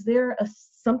that, is there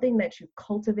something that you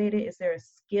cultivated? Is there a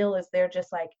skill? Is there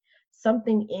just like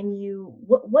something in you?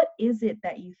 What is it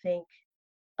that you think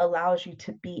allows you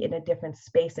to be in a different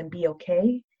space and be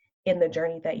okay in the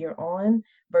journey that you're on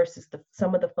versus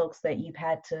some of the folks that you've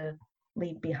had to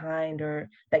leave behind, or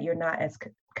that you're not as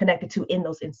connected to in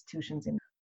those institutions?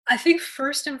 I think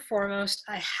first and foremost,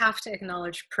 I have to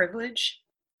acknowledge privilege,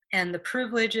 and the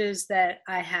privileges that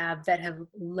I have that have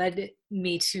led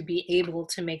me to be able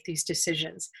to make these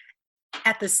decisions.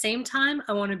 At the same time,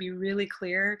 I want to be really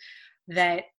clear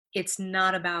that it's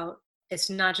not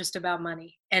just about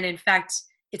money. And in fact,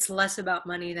 it's less about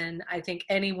money than I think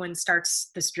anyone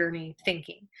starts this journey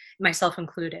thinking, myself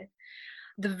included.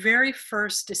 The very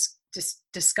first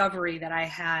discovery that I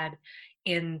had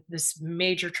in this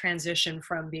major transition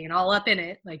from being all up in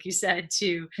it, like you said,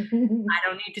 to I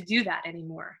don't need to do that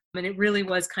anymore. And it really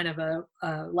was kind of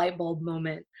a light bulb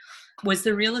moment, was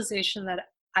the realization that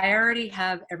I already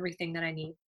have everything that I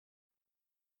need,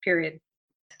 period.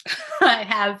 I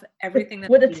have everything that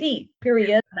with a T,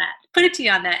 period. That. Put a T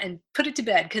on that and put it to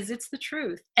bed, because it's the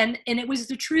truth. And it was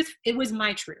the truth. It was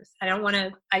my truth. I don't want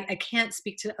to, I can't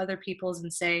speak to other people's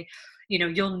and say,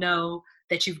 you'll know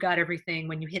that you've got everything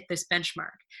when you hit this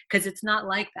benchmark, because it's not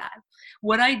like that.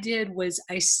 What I did was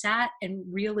I sat in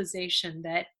realization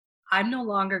that I'm no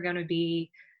longer going to be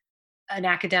an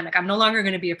academic. I'm no longer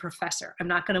going to be a professor. I'm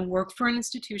not going to work for an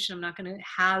institution. I'm not going to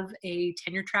have a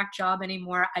tenure track job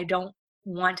anymore. I don't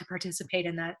want to participate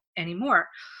in that anymore.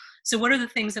 So what are the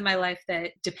things in my life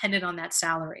that depended on that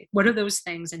salary? What are those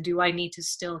things? And do I need to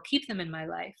still keep them in my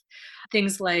life?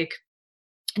 Things like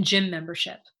gym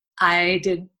membership. I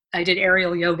did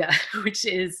aerial yoga, which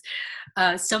is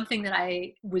something that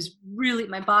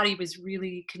my body was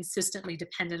really consistently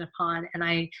dependent upon, and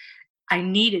I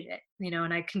needed it,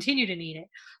 and I continue to need it.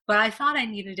 But I thought I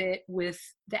needed it with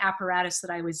the apparatus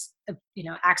that I was,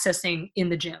 accessing in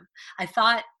the gym. I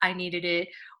thought I needed it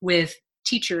with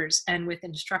teachers and with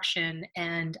instruction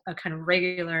and a kind of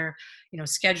regular,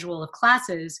 schedule of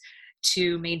classes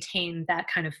to maintain that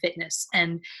kind of fitness.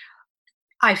 And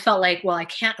I felt like, well, I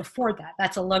can't afford that.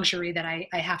 That's a luxury that I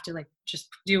have to just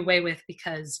do away with,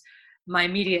 because my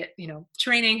immediate,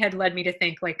 training had led me to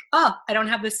think like, oh, I don't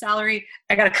have this salary.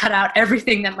 I got to cut out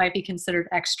everything that might be considered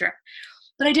extra.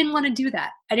 But I didn't want to do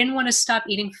that. I didn't want to stop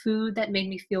eating food that made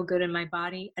me feel good in my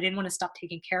body. I didn't want to stop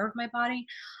taking care of my body.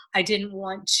 I didn't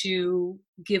want to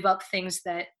give up things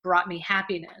that brought me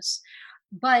happiness.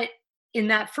 But in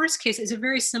that first case, it's a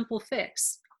very simple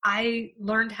fix. I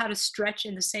learned how to stretch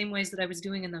in the same ways that I was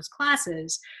doing in those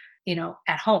classes,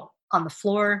 at home, on the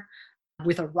floor,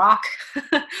 with a rock,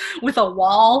 with a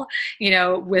wall,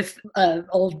 with an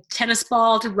old tennis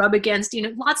ball to rub against,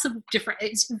 lots of different,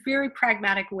 it's very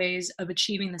pragmatic ways of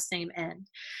achieving the same end.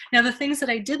 Now, the things that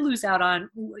I did lose out on,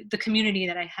 the community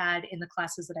that I had in the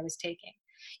classes that I was taking,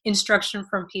 instruction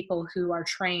from people who are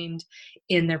trained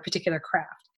in their particular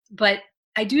craft. But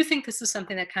I do think this is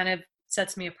something that kind of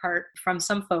sets me apart from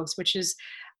some folks, which is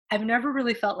I've never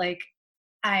really felt like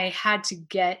I had to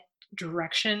get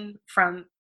direction from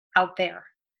out there.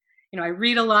 I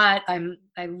read a lot,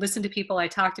 I listen to people, I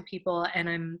talk to people,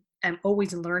 and I'm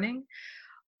always learning.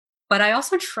 But I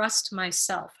also trust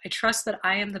myself. I trust that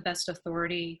I am the best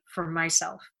authority for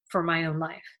myself, for my own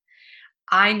life.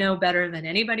 I know better than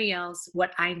anybody else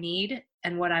what I need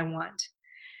and what I want.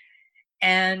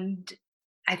 And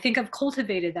I think I've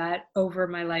cultivated that over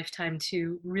my lifetime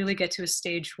to really get to a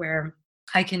stage where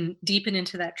I can deepen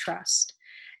into that trust.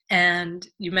 And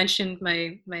you mentioned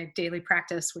my daily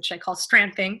practice, which I call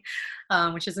Stranthing,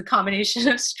 which is a combination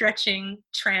of stretching,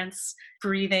 trance,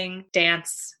 breathing,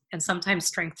 dance, and sometimes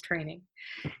strength training.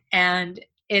 And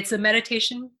it's a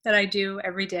meditation that I do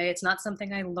every day. It's not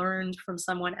something I learned from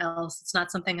someone else. It's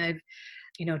not something I've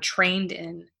trained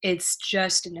in. It's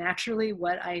just naturally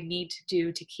what I need to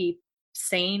do to keep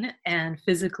sane and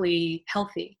physically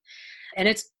healthy. And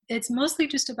it's mostly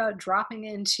just about dropping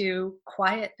into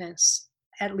quietness,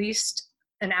 at least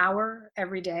an hour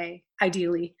every day,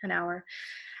 ideally an hour,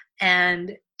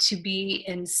 and to be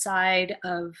inside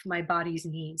of my body's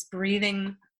needs,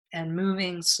 breathing and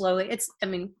moving slowly.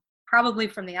 Probably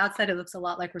from the outside, it looks a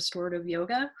lot like restorative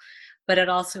yoga, but it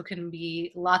also can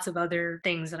be lots of other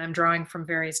things that I'm drawing from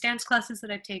various dance classes that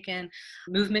I've taken,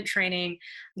 movement training,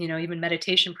 even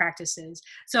meditation practices.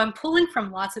 So I'm pulling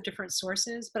from lots of different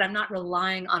sources, but I'm not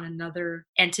relying on another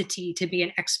entity to be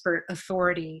an expert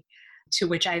authority to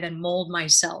which I then mold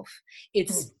myself.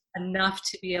 It's enough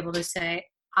to be able to say,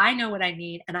 I know what I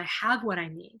need and I have what I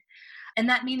need. And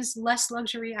that means less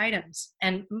luxury items.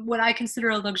 And what I consider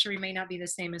a luxury may not be the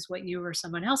same as what you or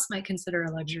someone else might consider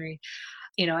a luxury.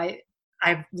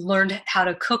 I've learned how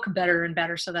to cook better and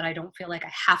better so that I don't feel like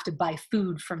I have to buy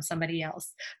food from somebody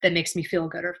else that makes me feel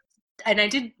good. And I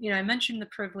did, I mentioned the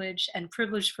privilege, and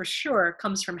privilege for sure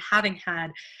comes from having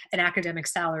had an academic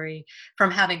salary,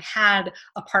 from having had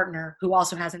a partner who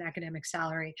also has an academic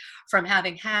salary, from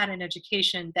having had an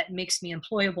education that makes me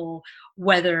employable,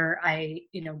 whether I,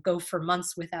 go for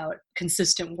months without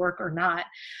consistent work or not.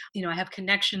 I have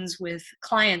connections with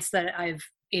clients that I've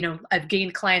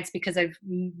gained clients because I've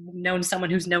known someone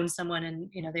who's known someone,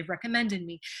 and, they've recommended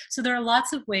me. So there are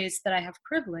lots of ways that I have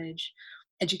privilege.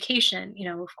 Education,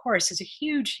 of course, is a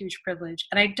huge, huge privilege.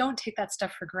 And I don't take that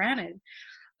stuff for granted.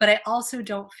 But I also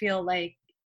don't feel like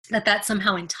that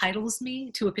somehow entitles me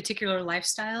to a particular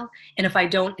lifestyle. And if I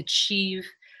don't achieve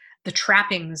the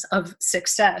trappings of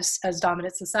success, as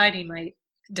dominant society might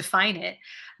define it,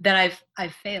 then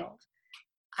I've failed.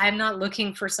 I'm not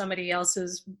looking for somebody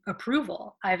else's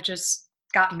approval. I've just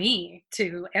got me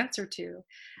to answer to,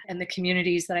 and the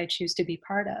communities that I choose to be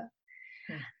part of.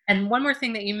 And one more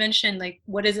thing that you mentioned, like,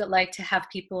 what is it like to have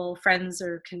people, friends,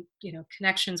 or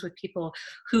connections with people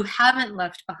who haven't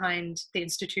left behind the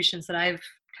institutions that I've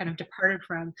kind of departed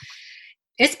from?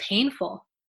 It's painful.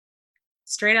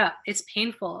 Straight up, it's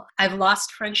painful. I've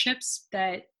lost friendships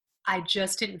that I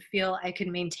just didn't feel I could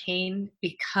maintain,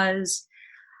 because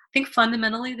I think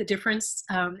fundamentally the difference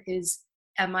is,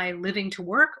 am I living to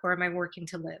work or am I working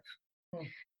to live?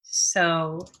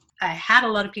 So I had a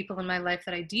lot of people in my life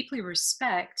that I deeply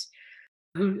respect,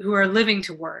 who are living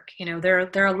to work.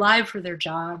 They're alive for their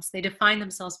jobs. They define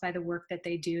themselves by the work that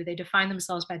they do. They define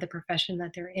themselves by the profession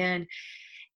that they're in.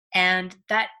 And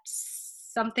that's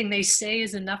something they say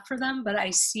is enough for them, but I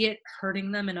see it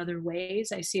hurting them in other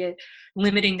ways. I see it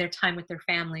limiting their time with their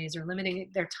families or limiting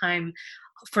their time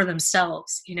for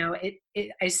themselves.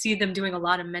 I see them doing a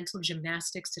lot of mental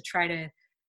gymnastics to try to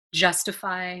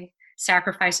justify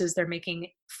sacrifices they're making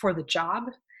for the job.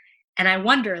 And I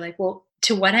wonder, like, well,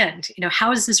 to what end?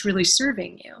 How is this really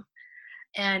serving you?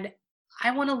 And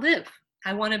I want to live.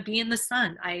 I want to be in the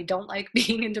sun. I don't like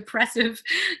being in depressive,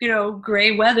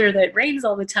 gray weather that rains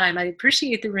all the time. I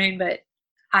appreciate the rain, but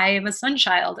I am a sun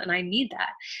child and I need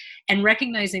that. And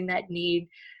recognizing that need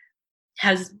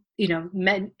has,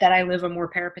 meant that I live a more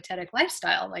peripatetic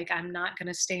lifestyle. Like, I'm not going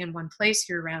to stay in one place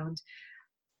year round.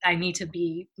 I need to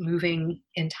be moving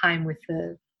in time with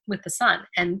the sun.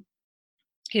 And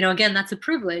again, that's a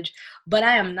privilege, but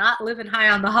I am not living high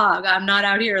on the hog. I'm not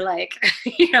out here like,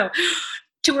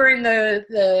 touring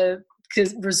the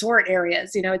resort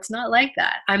areas. It's not like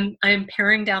that. I'm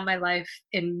paring down my life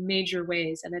in major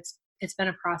ways, and it's been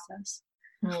a process.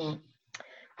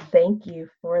 Thank you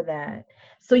for that.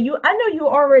 So I know you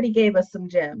already gave us some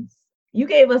gems. You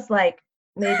gave us like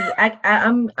maybe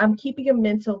I'm keeping a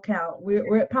mental count.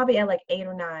 We're probably at like 8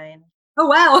 or 9. Oh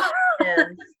wow.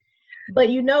 Gems. But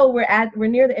we're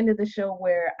near the end of the show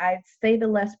where I say the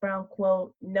Les Brown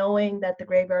quote, knowing that the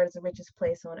graveyard is the richest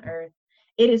place on earth.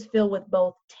 It is filled with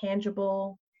both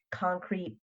tangible,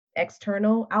 concrete,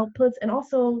 external outputs, and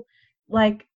also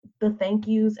like the thank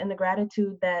yous and the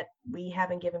gratitude that we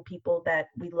haven't given people that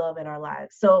we love in our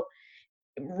lives. So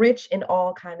rich in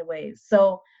all kind of ways.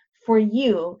 So for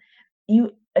you've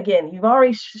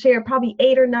already shared probably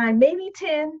 8 or 9, maybe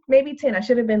 10. I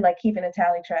should have been like keeping a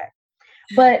tally track.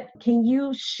 But can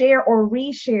you share or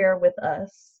reshare with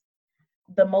us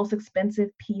the most expensive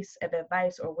piece of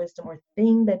advice or wisdom or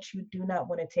thing that you do not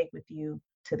want to take with you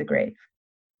to the grave?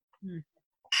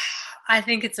 I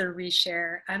think it's a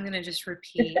reshare. I'm going to just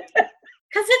repeat. Because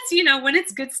it's, when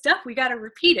it's good stuff, we got to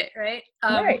repeat it, right?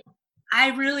 Right.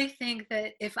 I really think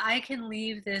that if I can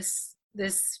leave this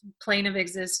plane of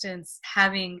existence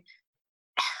having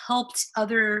helped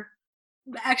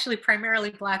actually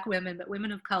primarily Black women, but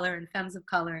women of color and femmes of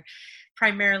color,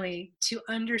 primarily to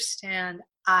understand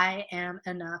I am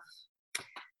enough,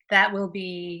 that will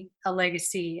be a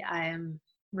legacy I am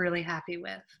really happy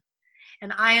with.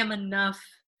 And I am enough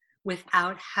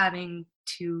without having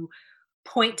to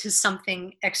point to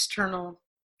something external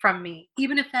from me,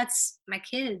 even if that's my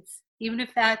kids, even if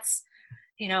that's,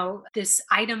 this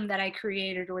item that I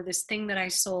created or this thing that I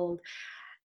sold,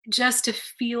 just to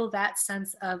feel that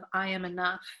sense of I am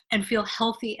enough and feel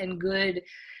healthy and good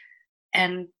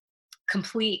and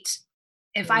complete.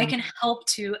 If I can help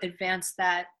to advance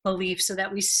that belief so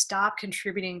that we stop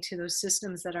contributing to those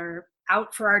systems that are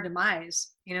out for our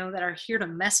demise, that are here to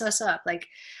mess us up, like,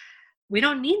 we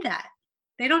don't need that.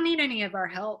 They don't need any of our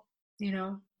help,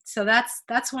 So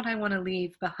that's what I want to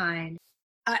leave behind.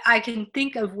 I can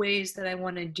think of ways that I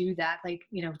want to do that, like,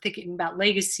 thinking about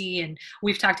legacy, and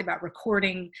we've talked about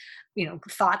recording,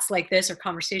 thoughts like this or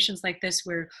conversations like this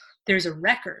where there's a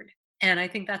record. And I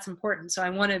think that's important. So I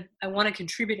want to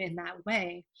contribute in that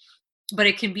way, but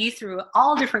it can be through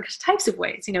all different types of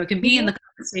ways. It can be in the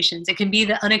conversations. It can be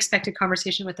the unexpected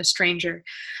conversation with a stranger.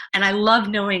 And I love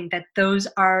knowing that those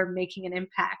are making an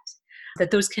impact,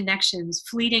 that those connections,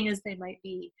 fleeting as they might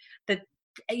be, that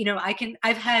I've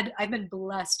been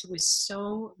blessed with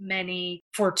so many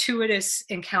fortuitous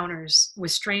encounters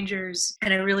with strangers.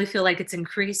 And I really feel like it's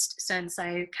increased since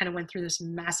I kind of went through this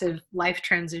massive life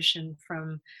transition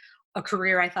from a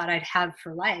career I thought I'd have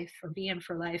for life or be in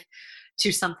for life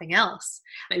to something else.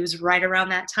 It was right around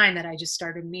that time that I just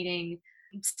started meeting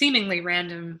seemingly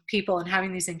random people and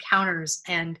having these encounters.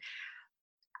 And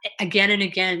again and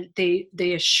again, they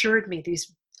assured me,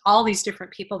 all these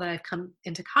different people that I've come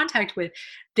into contact with,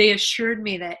 they assured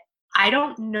me that I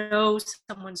don't know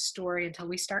someone's story until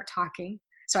we start talking.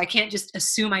 So I can't just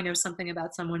assume I know something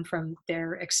about someone from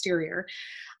their exterior.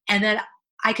 And that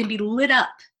I can be lit up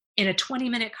in a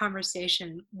 20-minute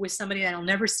conversation with somebody that I'll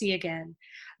never see again,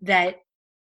 that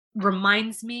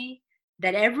reminds me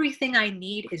that everything I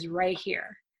need is right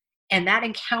here. And that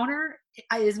encounter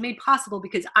is made possible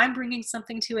because I'm bringing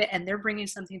something to it and they're bringing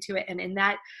something to it. And in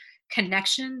that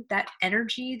connection, that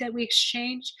energy that we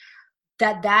exchange,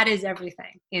 that is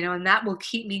everything, and that will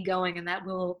keep me going and that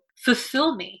will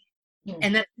fulfill me.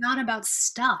 And that's not about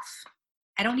stuff.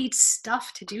 I don't need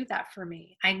stuff to do that for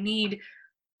me. I need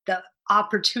the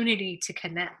opportunity to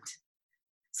connect.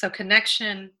 So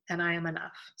connection and I am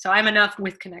enough. So I'm enough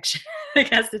with connection. I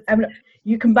guess it's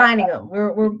you combining them.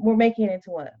 We're making it into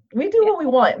one. We do what we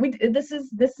want. This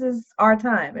is our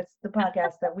time. It's the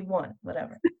podcast that we want.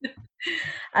 Whatever.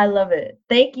 I love it.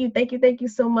 Thank you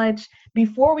so much.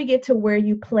 Before we get to where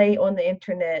you play on the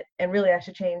internet, and really I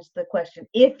should change the question.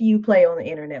 If you play on the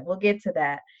internet, we'll get to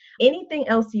that. Anything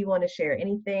else you want to share?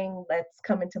 Anything that's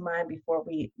coming to mind before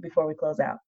we close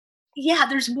out? Yeah,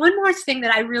 there's one more thing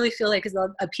that I really feel like is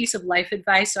a piece of life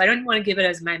advice. So I don't want to give it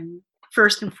as my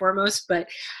first and foremost, but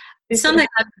something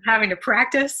I'm having to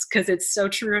practice because it's so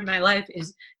true in my life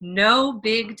is no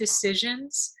big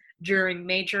decisions during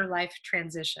major life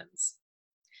transitions.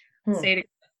 Say it again.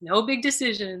 No big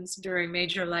decisions during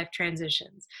major life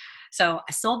transitions. So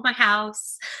I sold my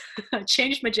house,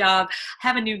 changed my job,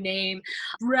 have a new name,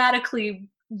 radically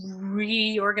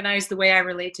reorganized the way I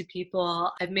relate to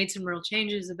people. I've made some real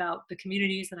changes about the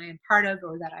communities that I am part of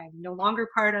or that I am no longer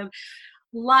part of.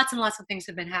 Lots and lots of things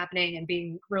have been happening and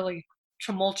being really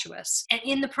tumultuous. And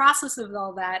in the process of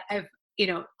all that, I've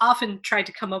often tried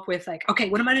to come up with like, okay,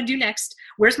 what am I going to do next?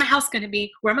 Where's my house going to be?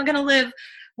 Where am I going to live?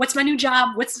 What's my new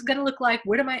job? What's it going to look like?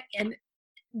 And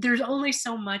there's only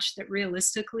so much that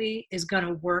realistically is going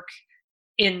to work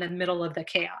in the middle of the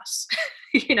chaos,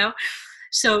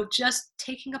 So just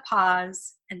taking a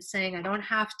pause and saying, I don't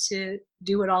have to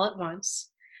do it all at once.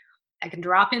 I can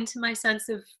drop into my sense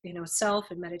of,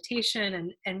 self and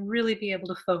meditation and really be able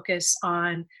to focus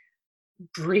on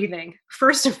breathing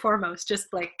first and foremost, just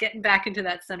like getting back into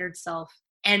that centered self.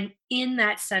 And in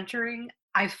that centering,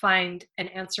 I find an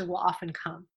answer will often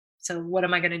come. So what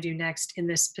am I going to do next in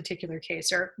this particular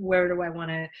case? Or where do I want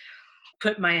to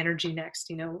put my energy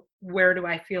next? Where do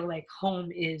I feel like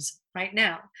home is right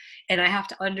now? And I have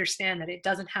to understand that it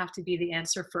doesn't have to be the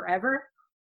answer forever,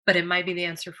 but it might be the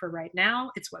answer for right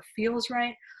now. It's what feels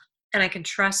right. And I can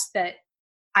trust that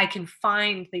I can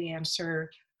find the answer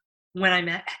when I'm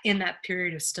in that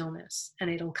period of stillness and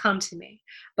it'll come to me.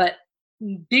 But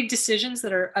big decisions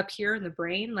that are up here in the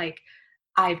brain, like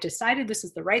I've decided this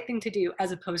is the right thing to do,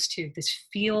 as opposed to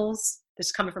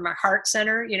this coming from our heart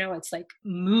center, it's like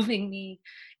moving me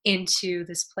into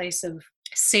this place of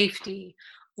safety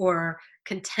or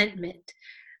contentment,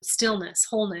 stillness,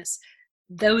 wholeness.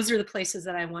 Those are the places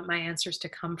that I want my answers to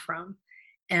come from.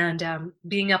 And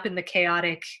being up in the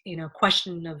chaotic,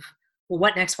 question of, well,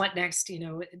 what next?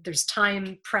 There's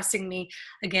time pressing me.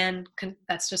 Again,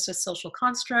 that's just a social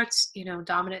construct.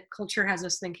 Dominant culture has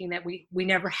us thinking that we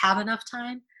never have enough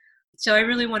time. So I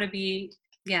really want to be,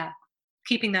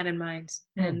 keeping that in mind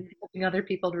and helping other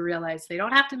people to realize they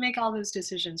don't have to make all those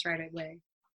decisions right away.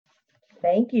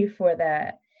 Thank you for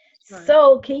that. Sure.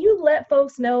 So can you let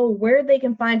folks know where they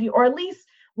can find you, or at least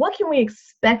what can we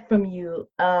expect from you,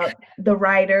 the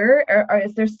writer, or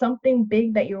is there something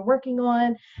big that you're working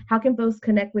on? How can folks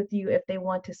connect with you if they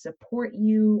want to support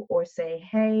you or say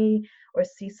hey, or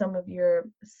see some of your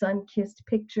sun-kissed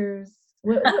pictures?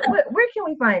 Where can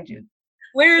we find you?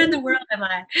 Where in the world am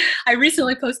I? I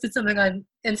recently posted something on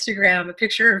Instagram, a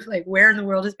picture of like, where in the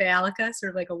world is Bialika, sort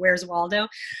of like a Where's Waldo,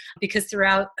 because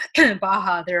throughout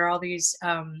Baja, there are all these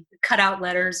cutout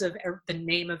letters of the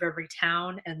name of every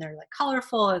town, and they're like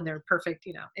colorful and they're perfect,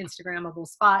 Instagrammable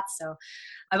spots. So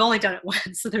I've only done it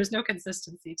once, so there's no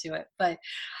consistency to it. But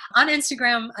on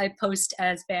Instagram, I post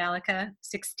as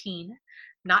Bialika16.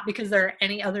 Not because there are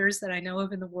any others that I know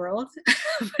of in the world,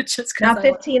 but just because not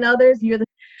 15 others. You're the.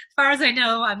 As far as I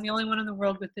know, I'm the only one in the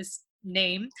world with this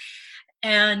name.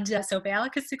 And so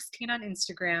Bialika16 on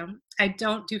Instagram. I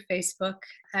don't do Facebook.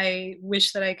 I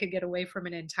wish that I could get away from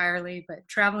it entirely, but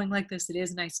traveling like this, it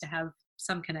is nice to have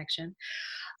some connection.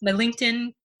 My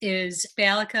LinkedIn is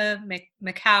Bialika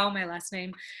Macau, my last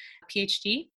name,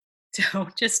 PhD. So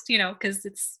just, because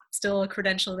it's still a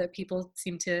credential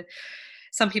that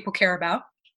some people care about.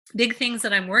 Big things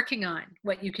that I'm working on,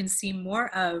 what you can see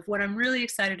more of. What I'm really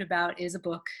excited about is a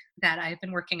book that I've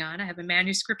been working on. I have a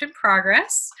manuscript in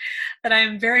progress that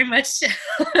I'm very much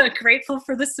grateful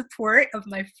for the support of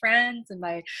my friends and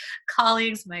my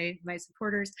colleagues, my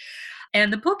supporters.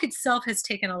 And the book itself has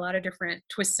taken a lot of different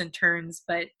twists and turns,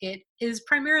 but it is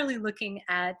primarily looking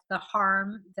at the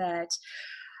harm that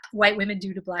white women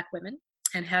do to Black women,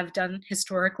 and have done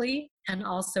historically and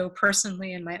also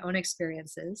personally in my own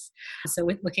experiences. So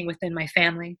looking within my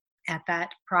family at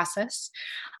that process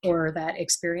or that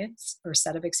experience or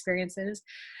set of experiences,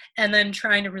 and then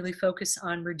trying to really focus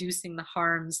on reducing the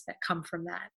harms that come from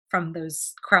that, from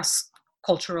those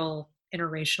cross-cultural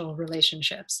interracial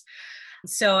relationships.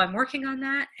 So I'm working on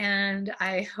that, and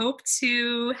I hope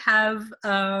to have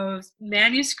a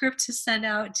manuscript to send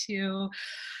out to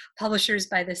publishers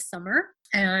by this summer.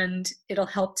 and it'll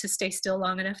help to stay still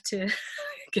long enough to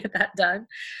get that done.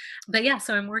 But yeah,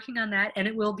 so I'm working on that, and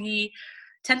it will be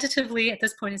tentatively, at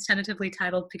this point, it's tentatively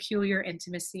titled Peculiar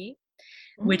Intimacy,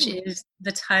 which Mm. is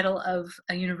the title of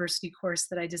a university course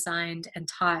that I designed and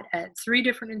taught at 3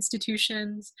 different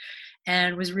institutions,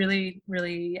 and was really,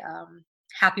 really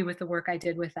happy with the work I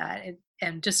did with that.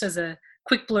 And just as a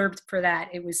quick blurb for that,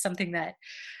 it was something that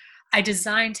I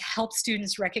designed to help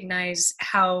students recognize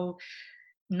how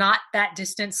not that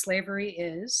distant slavery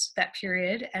is, that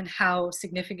period, and how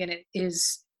significant it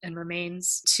is and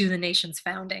remains to the nation's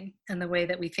founding and the way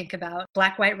that we think about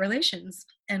Black-white relations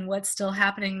and what's still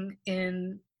happening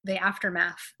in the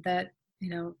aftermath that,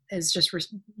 is just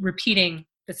repeating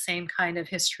the same kind of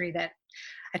history that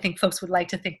I think folks would like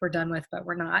to think we're done with, but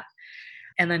we're not.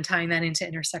 And then tying that into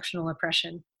intersectional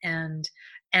oppression and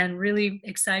really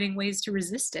exciting ways to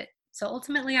resist it. So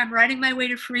ultimately, I'm riding my way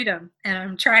to freedom, and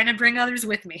I'm trying to bring others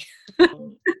with me.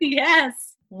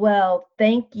 Yes. Well,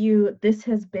 thank you. This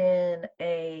has been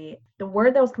the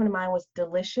word that was coming to mind was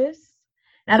delicious.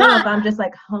 I don't know if I'm just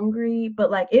like hungry,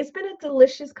 but like it's been a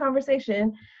delicious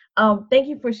conversation. Thank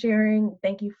you for sharing.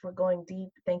 Thank you for going deep.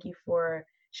 Thank you for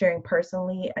sharing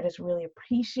personally. I just really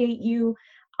appreciate you.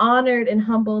 Honored and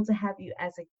humbled to have you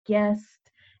as a guest.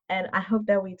 And I hope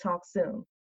that we talk soon.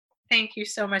 Thank you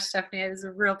so much, Stephanie. It is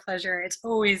a real pleasure. It's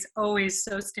always, always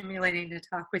so stimulating to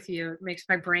talk with you. It makes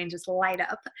my brain just light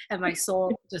up and my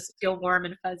soul just feel warm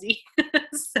and fuzzy.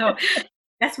 So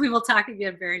yes, we will talk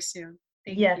again very soon.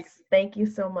 Thank you. Thank you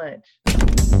so much.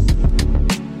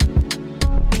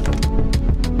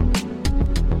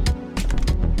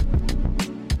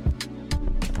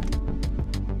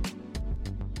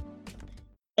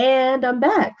 And I'm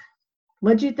back.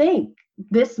 What'd you think?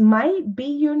 This might be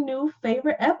your new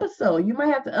favorite episode. You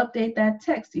might have to update that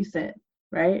text you sent,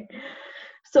 right?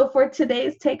 So for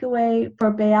today's takeaway,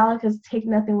 for Bialeka's Take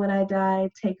Nothing When I Die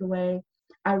takeaway,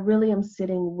 I really am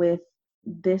sitting with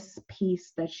this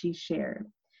piece that she shared.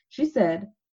 She said,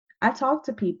 I talk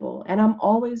to people and I'm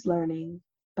always learning,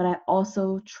 but I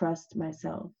also trust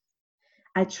myself.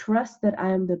 I trust that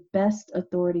I am the best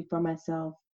authority for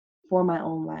myself, for my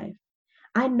own life.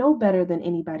 I know better than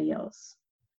anybody else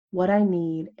what I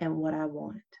need and what I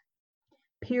want.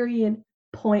 Period,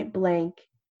 point blank,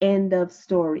 end of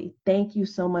story. Thank you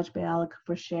so much, Bialeka,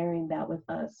 for sharing that with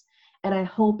us. And I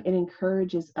hope it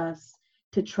encourages us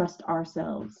to trust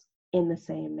ourselves in the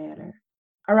same manner.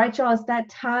 All right, y'all, it's that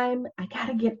time. I got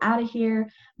to get out of here,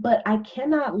 but I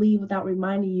cannot leave without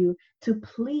reminding you to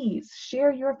please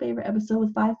share your favorite episode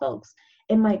with 5 folks.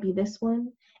 It might be this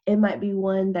one. It might be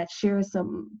one that shares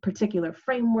some particular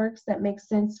frameworks that make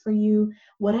sense for you.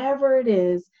 Whatever it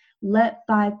is, let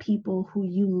 5 people who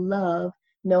you love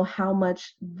know how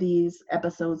much these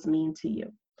episodes mean to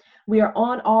you. We are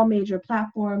on all major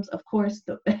platforms, of course,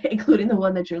 including the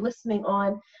one that you're listening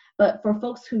on. But for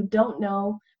folks who don't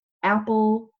know,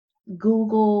 Apple,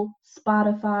 Google,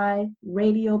 Spotify,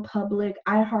 Radio Public,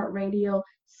 iHeartRadio,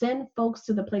 send folks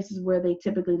to the places where they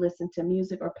typically listen to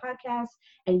music or podcasts,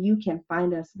 and you can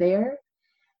find us there.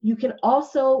 You can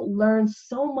also learn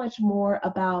so much more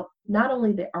about not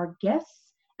only our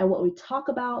guests and what we talk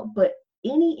about, but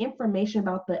any information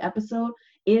about the episode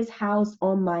is housed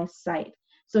on my site.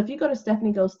 So if you go to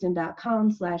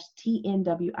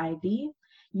stephaniegostin.com/TNWID,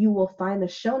 you will find the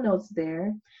show notes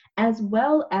there, as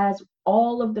well as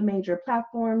all of the major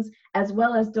platforms, as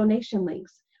well as donation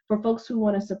links for folks who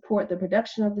want to support the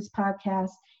production of this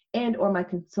podcast and or my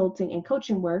consulting and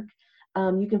coaching work.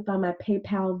 You can find my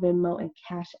PayPal, Venmo, and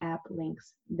Cash App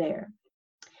links there.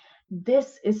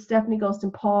 This is Stephanie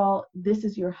Gostin Paul. This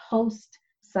is your host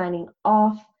signing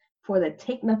off for the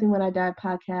Take Nothing When I Die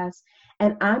podcast.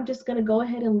 And I'm just going to go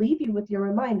ahead and leave you with your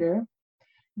reminder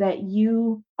that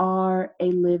you are a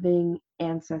living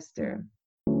ancestor.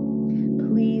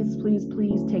 Please, please,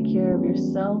 please take care of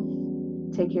yourself,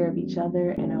 take care of each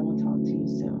other, and I will talk to you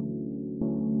soon.